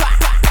dick go pop.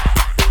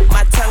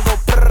 My tongue go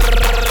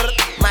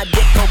brrrr, my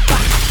dick go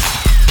pop.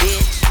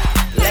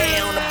 Bitch, lay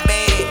on the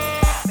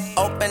bed,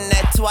 open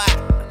that twat.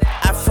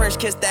 I French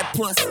kiss that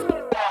pussy,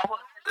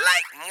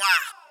 like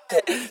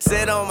moi.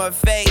 Sit on my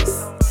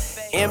face,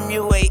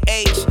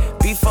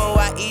 MUAH. Before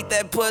I eat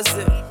that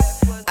pussy,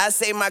 I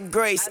say my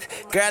grace.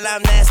 Girl,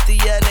 I'm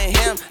nastier than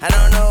him. I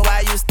don't know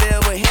why you still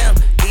with him.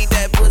 Eat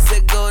that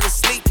pussy, go to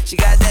sleep. She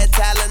got that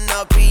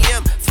Tylenol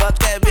PM. Fuck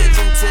that bitch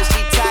until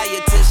she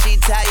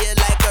tired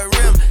like a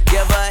rim.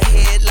 Give her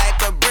head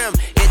like a brim.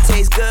 It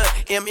tastes good,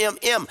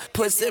 MMM.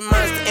 Pussy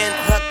monster in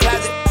her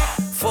closet,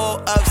 full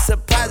of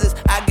surprises.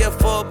 I give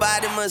full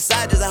body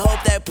massages. I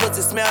hope that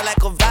pussy smell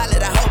like a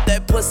violet. I hope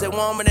that pussy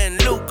warmer than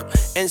Luke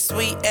and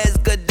sweet as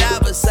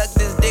Godiva. Suck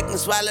this dick and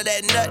swallow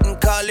that nut and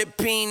call it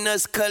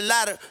peanuts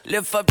colada.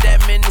 Lift up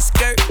that mini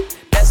skirt,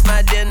 that's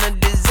my dinner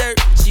dessert.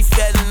 She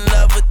fell in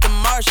love with the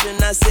Martian.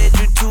 I said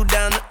you too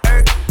down to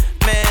earth.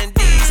 Man,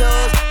 these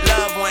hoes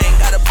love Wayne.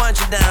 Got a bunch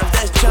of dimes,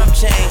 that's chump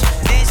change.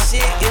 This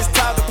shit is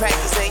target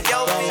practice, ain't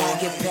yo bitch. I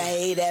get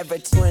paid every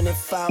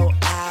 24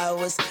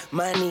 hours.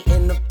 Money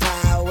in the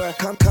power.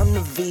 Come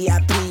to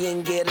VIP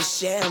and get a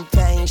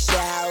champagne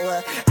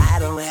shower. I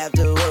don't have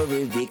to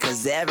worry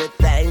because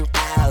everything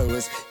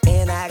ours.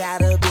 And I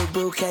got a big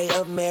bouquet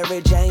of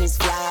Mary Jane's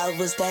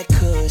flowers. That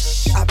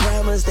kush, I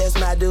promise that's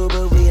my dude,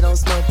 but we don't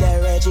smoke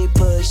that Reggie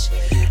Bush.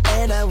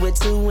 And I'm with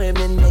 2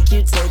 women, make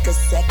you take a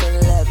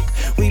second look.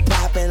 We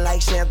poppin'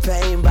 like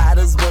champagne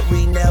bottles, but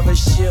we never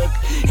shook.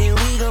 And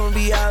we gon'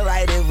 be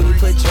alright if we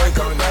put drink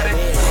on that.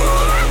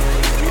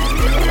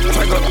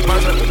 Take up my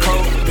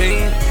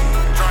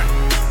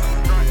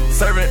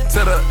Serving to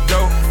the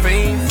dope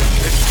fiends.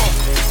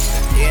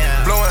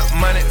 Yeah.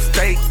 Blowing money,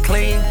 stay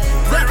clean.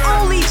 The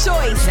only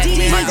choice,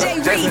 DJ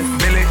Reese.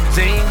 Billie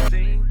Jean.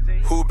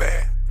 Who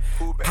bad?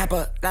 Pop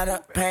a lot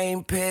of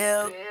pain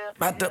pill.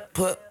 About to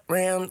put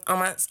rims on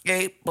my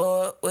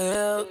skateboard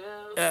wheel.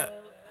 Yeah.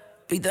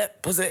 Beat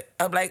that pussy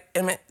up like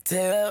Emmett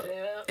Till.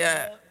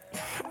 Yeah. 2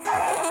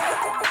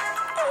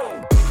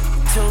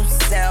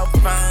 cell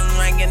phones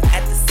ringing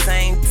at the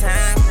same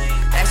time.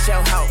 That's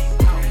your hoe.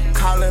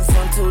 Calling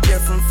from 2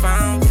 different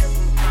phones.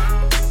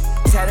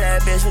 Tell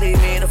that bitch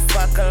leave me the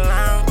fuck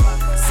alone.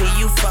 See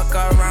you fuck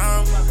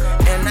around,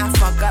 and I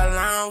fuck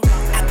along.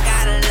 I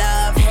got a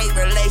love-hate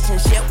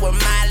relationship with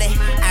Molly.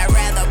 I'd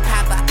rather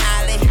pop a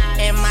ollie,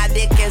 and my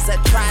dick is a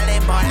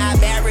trolley. Boy, I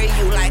bury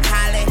you like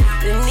Holly.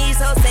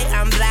 Denise so say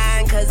I'm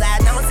blind, cause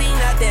I don't see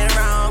nothing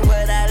wrong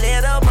with a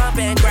little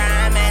bump and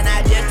grime. And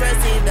I just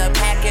received the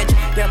package.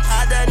 Them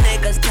other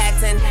niggas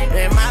taxing,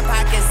 and my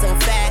pocket's so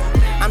fat.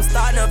 I'm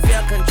starting to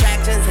feel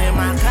contractions, and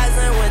my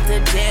cousin went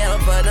to jail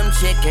for them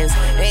chickens.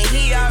 And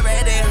he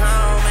already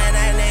home, and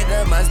that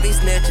nigga must be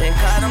snitching.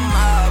 Cut him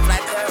off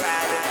like a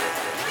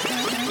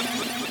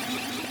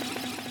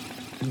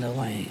rider. Lil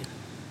Wayne,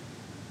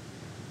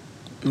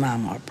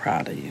 Mama, I'm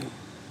proud of you.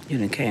 You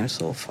done came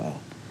so far.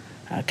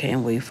 I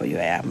can't wait for your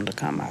album to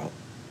come out.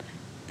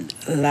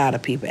 A lot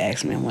of people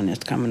ask me when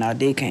it's coming out.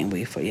 They can't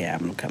wait for your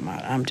album to come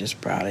out. I'm just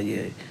proud of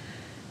you.